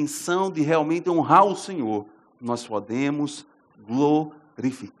nossa intenção de realmente honrar o Senhor, nós podemos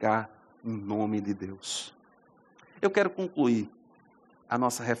glorificar o nome de Deus. Eu quero concluir a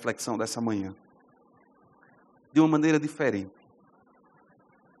nossa reflexão dessa manhã de uma maneira diferente.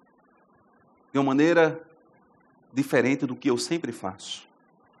 De uma maneira diferente do que eu sempre faço.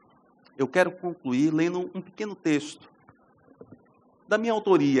 Eu quero concluir lendo um pequeno texto da minha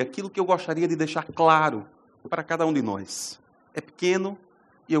autoria, aquilo que eu gostaria de deixar claro para cada um de nós. É pequeno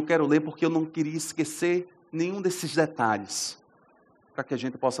e eu quero ler porque eu não queria esquecer nenhum desses detalhes, para que a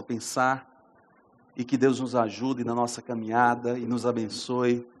gente possa pensar e que Deus nos ajude na nossa caminhada e nos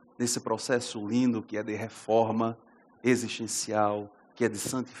abençoe nesse processo lindo que é de reforma existencial, que é de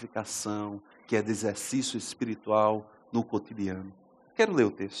santificação, que é de exercício espiritual no cotidiano. Quero ler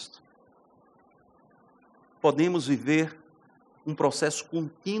o texto. Podemos viver um processo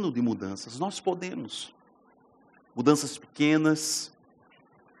contínuo de mudanças. Nós podemos. Mudanças pequenas,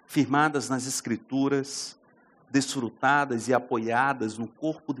 firmadas nas Escrituras, desfrutadas e apoiadas no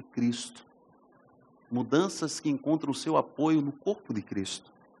corpo de Cristo. Mudanças que encontram o seu apoio no corpo de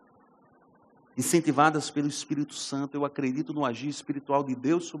Cristo. Incentivadas pelo Espírito Santo, eu acredito no agir espiritual de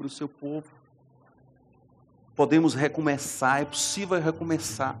Deus sobre o seu povo. Podemos recomeçar, é possível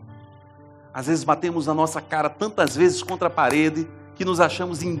recomeçar. Às vezes batemos a nossa cara tantas vezes contra a parede, que nos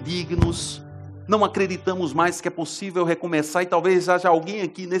achamos indignos, não acreditamos mais que é possível recomeçar, e talvez haja alguém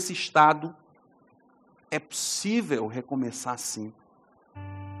aqui nesse estado. É possível recomeçar sim.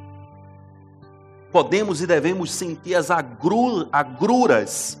 Podemos e devemos sentir as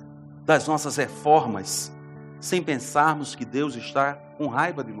agruras das nossas reformas, sem pensarmos que Deus está com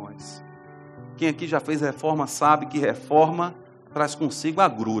raiva de nós. Quem aqui já fez reforma sabe que reforma traz consigo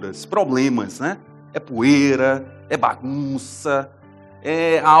agruras, problemas, né? É poeira, é bagunça,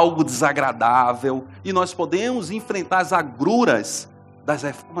 é algo desagradável. E nós podemos enfrentar as agruras das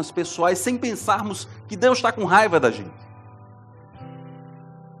reformas pessoais sem pensarmos que Deus está com raiva da gente.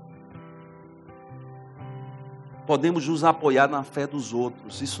 Podemos nos apoiar na fé dos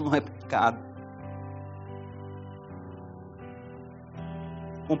outros, isso não é pecado.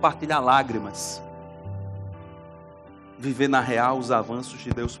 Compartilhar lágrimas. Viver na real os avanços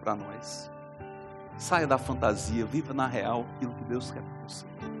de Deus para nós. Saia da fantasia, viva na real aquilo que Deus quer para você.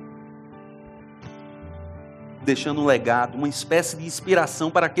 Deixando um legado, uma espécie de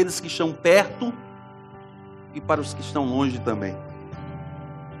inspiração para aqueles que estão perto e para os que estão longe também.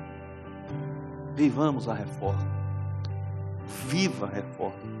 Vivamos a reforma. Viva a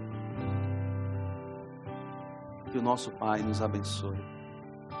reforma. Que o nosso Pai nos abençoe.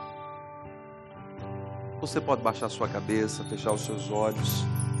 Você pode baixar sua cabeça, fechar os seus olhos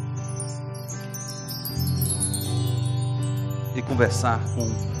e conversar com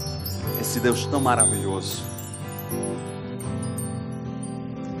esse Deus tão maravilhoso.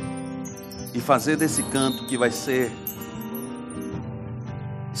 E fazer desse canto que vai ser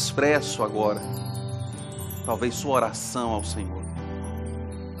expresso agora, talvez sua oração ao Senhor.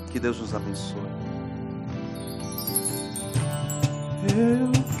 Que Deus nos abençoe.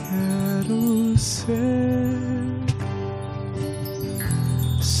 Eu quero ser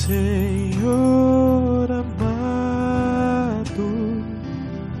Senhor amado,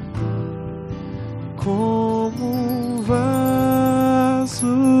 como um vaso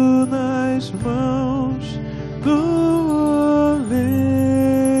nas mãos do oleiro.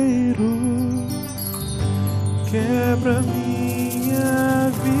 Quebra minha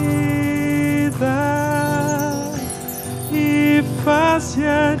vida e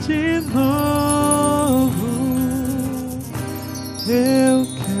faz-a de novo. Eu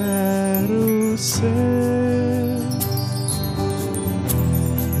quero ser,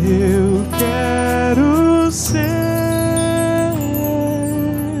 eu quero ser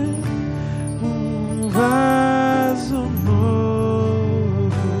um vaso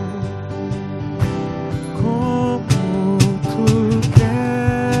novo, como tu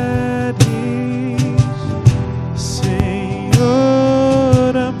queres, Senhor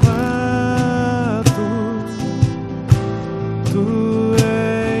amado. Tu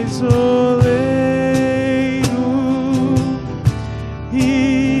és oleiro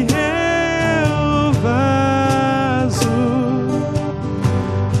e eu vaso.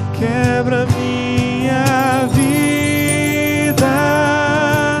 Quebra minha vida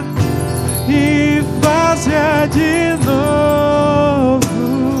e faz-a de novo.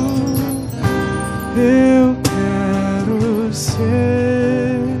 Eu quero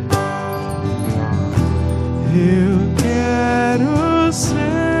ser, eu quero ser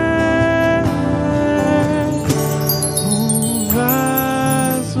um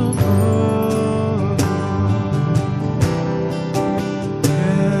vaso novo.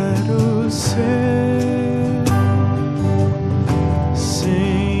 Quero ser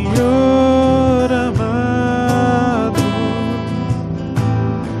Senhor amado,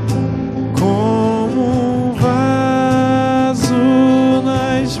 como um vaso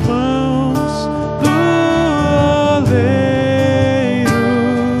nas mãos do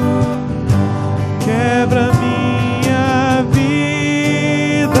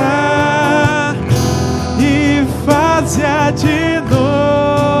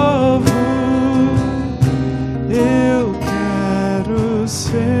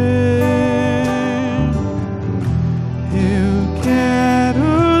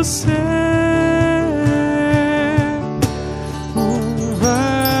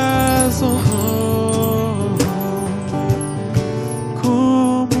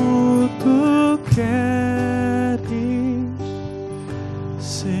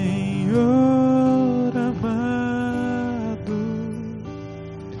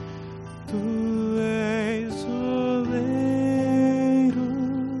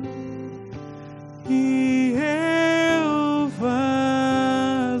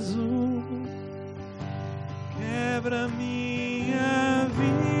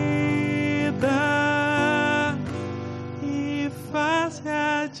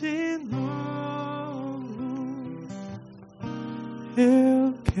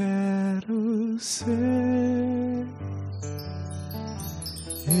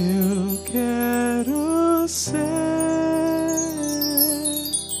Eu quero ser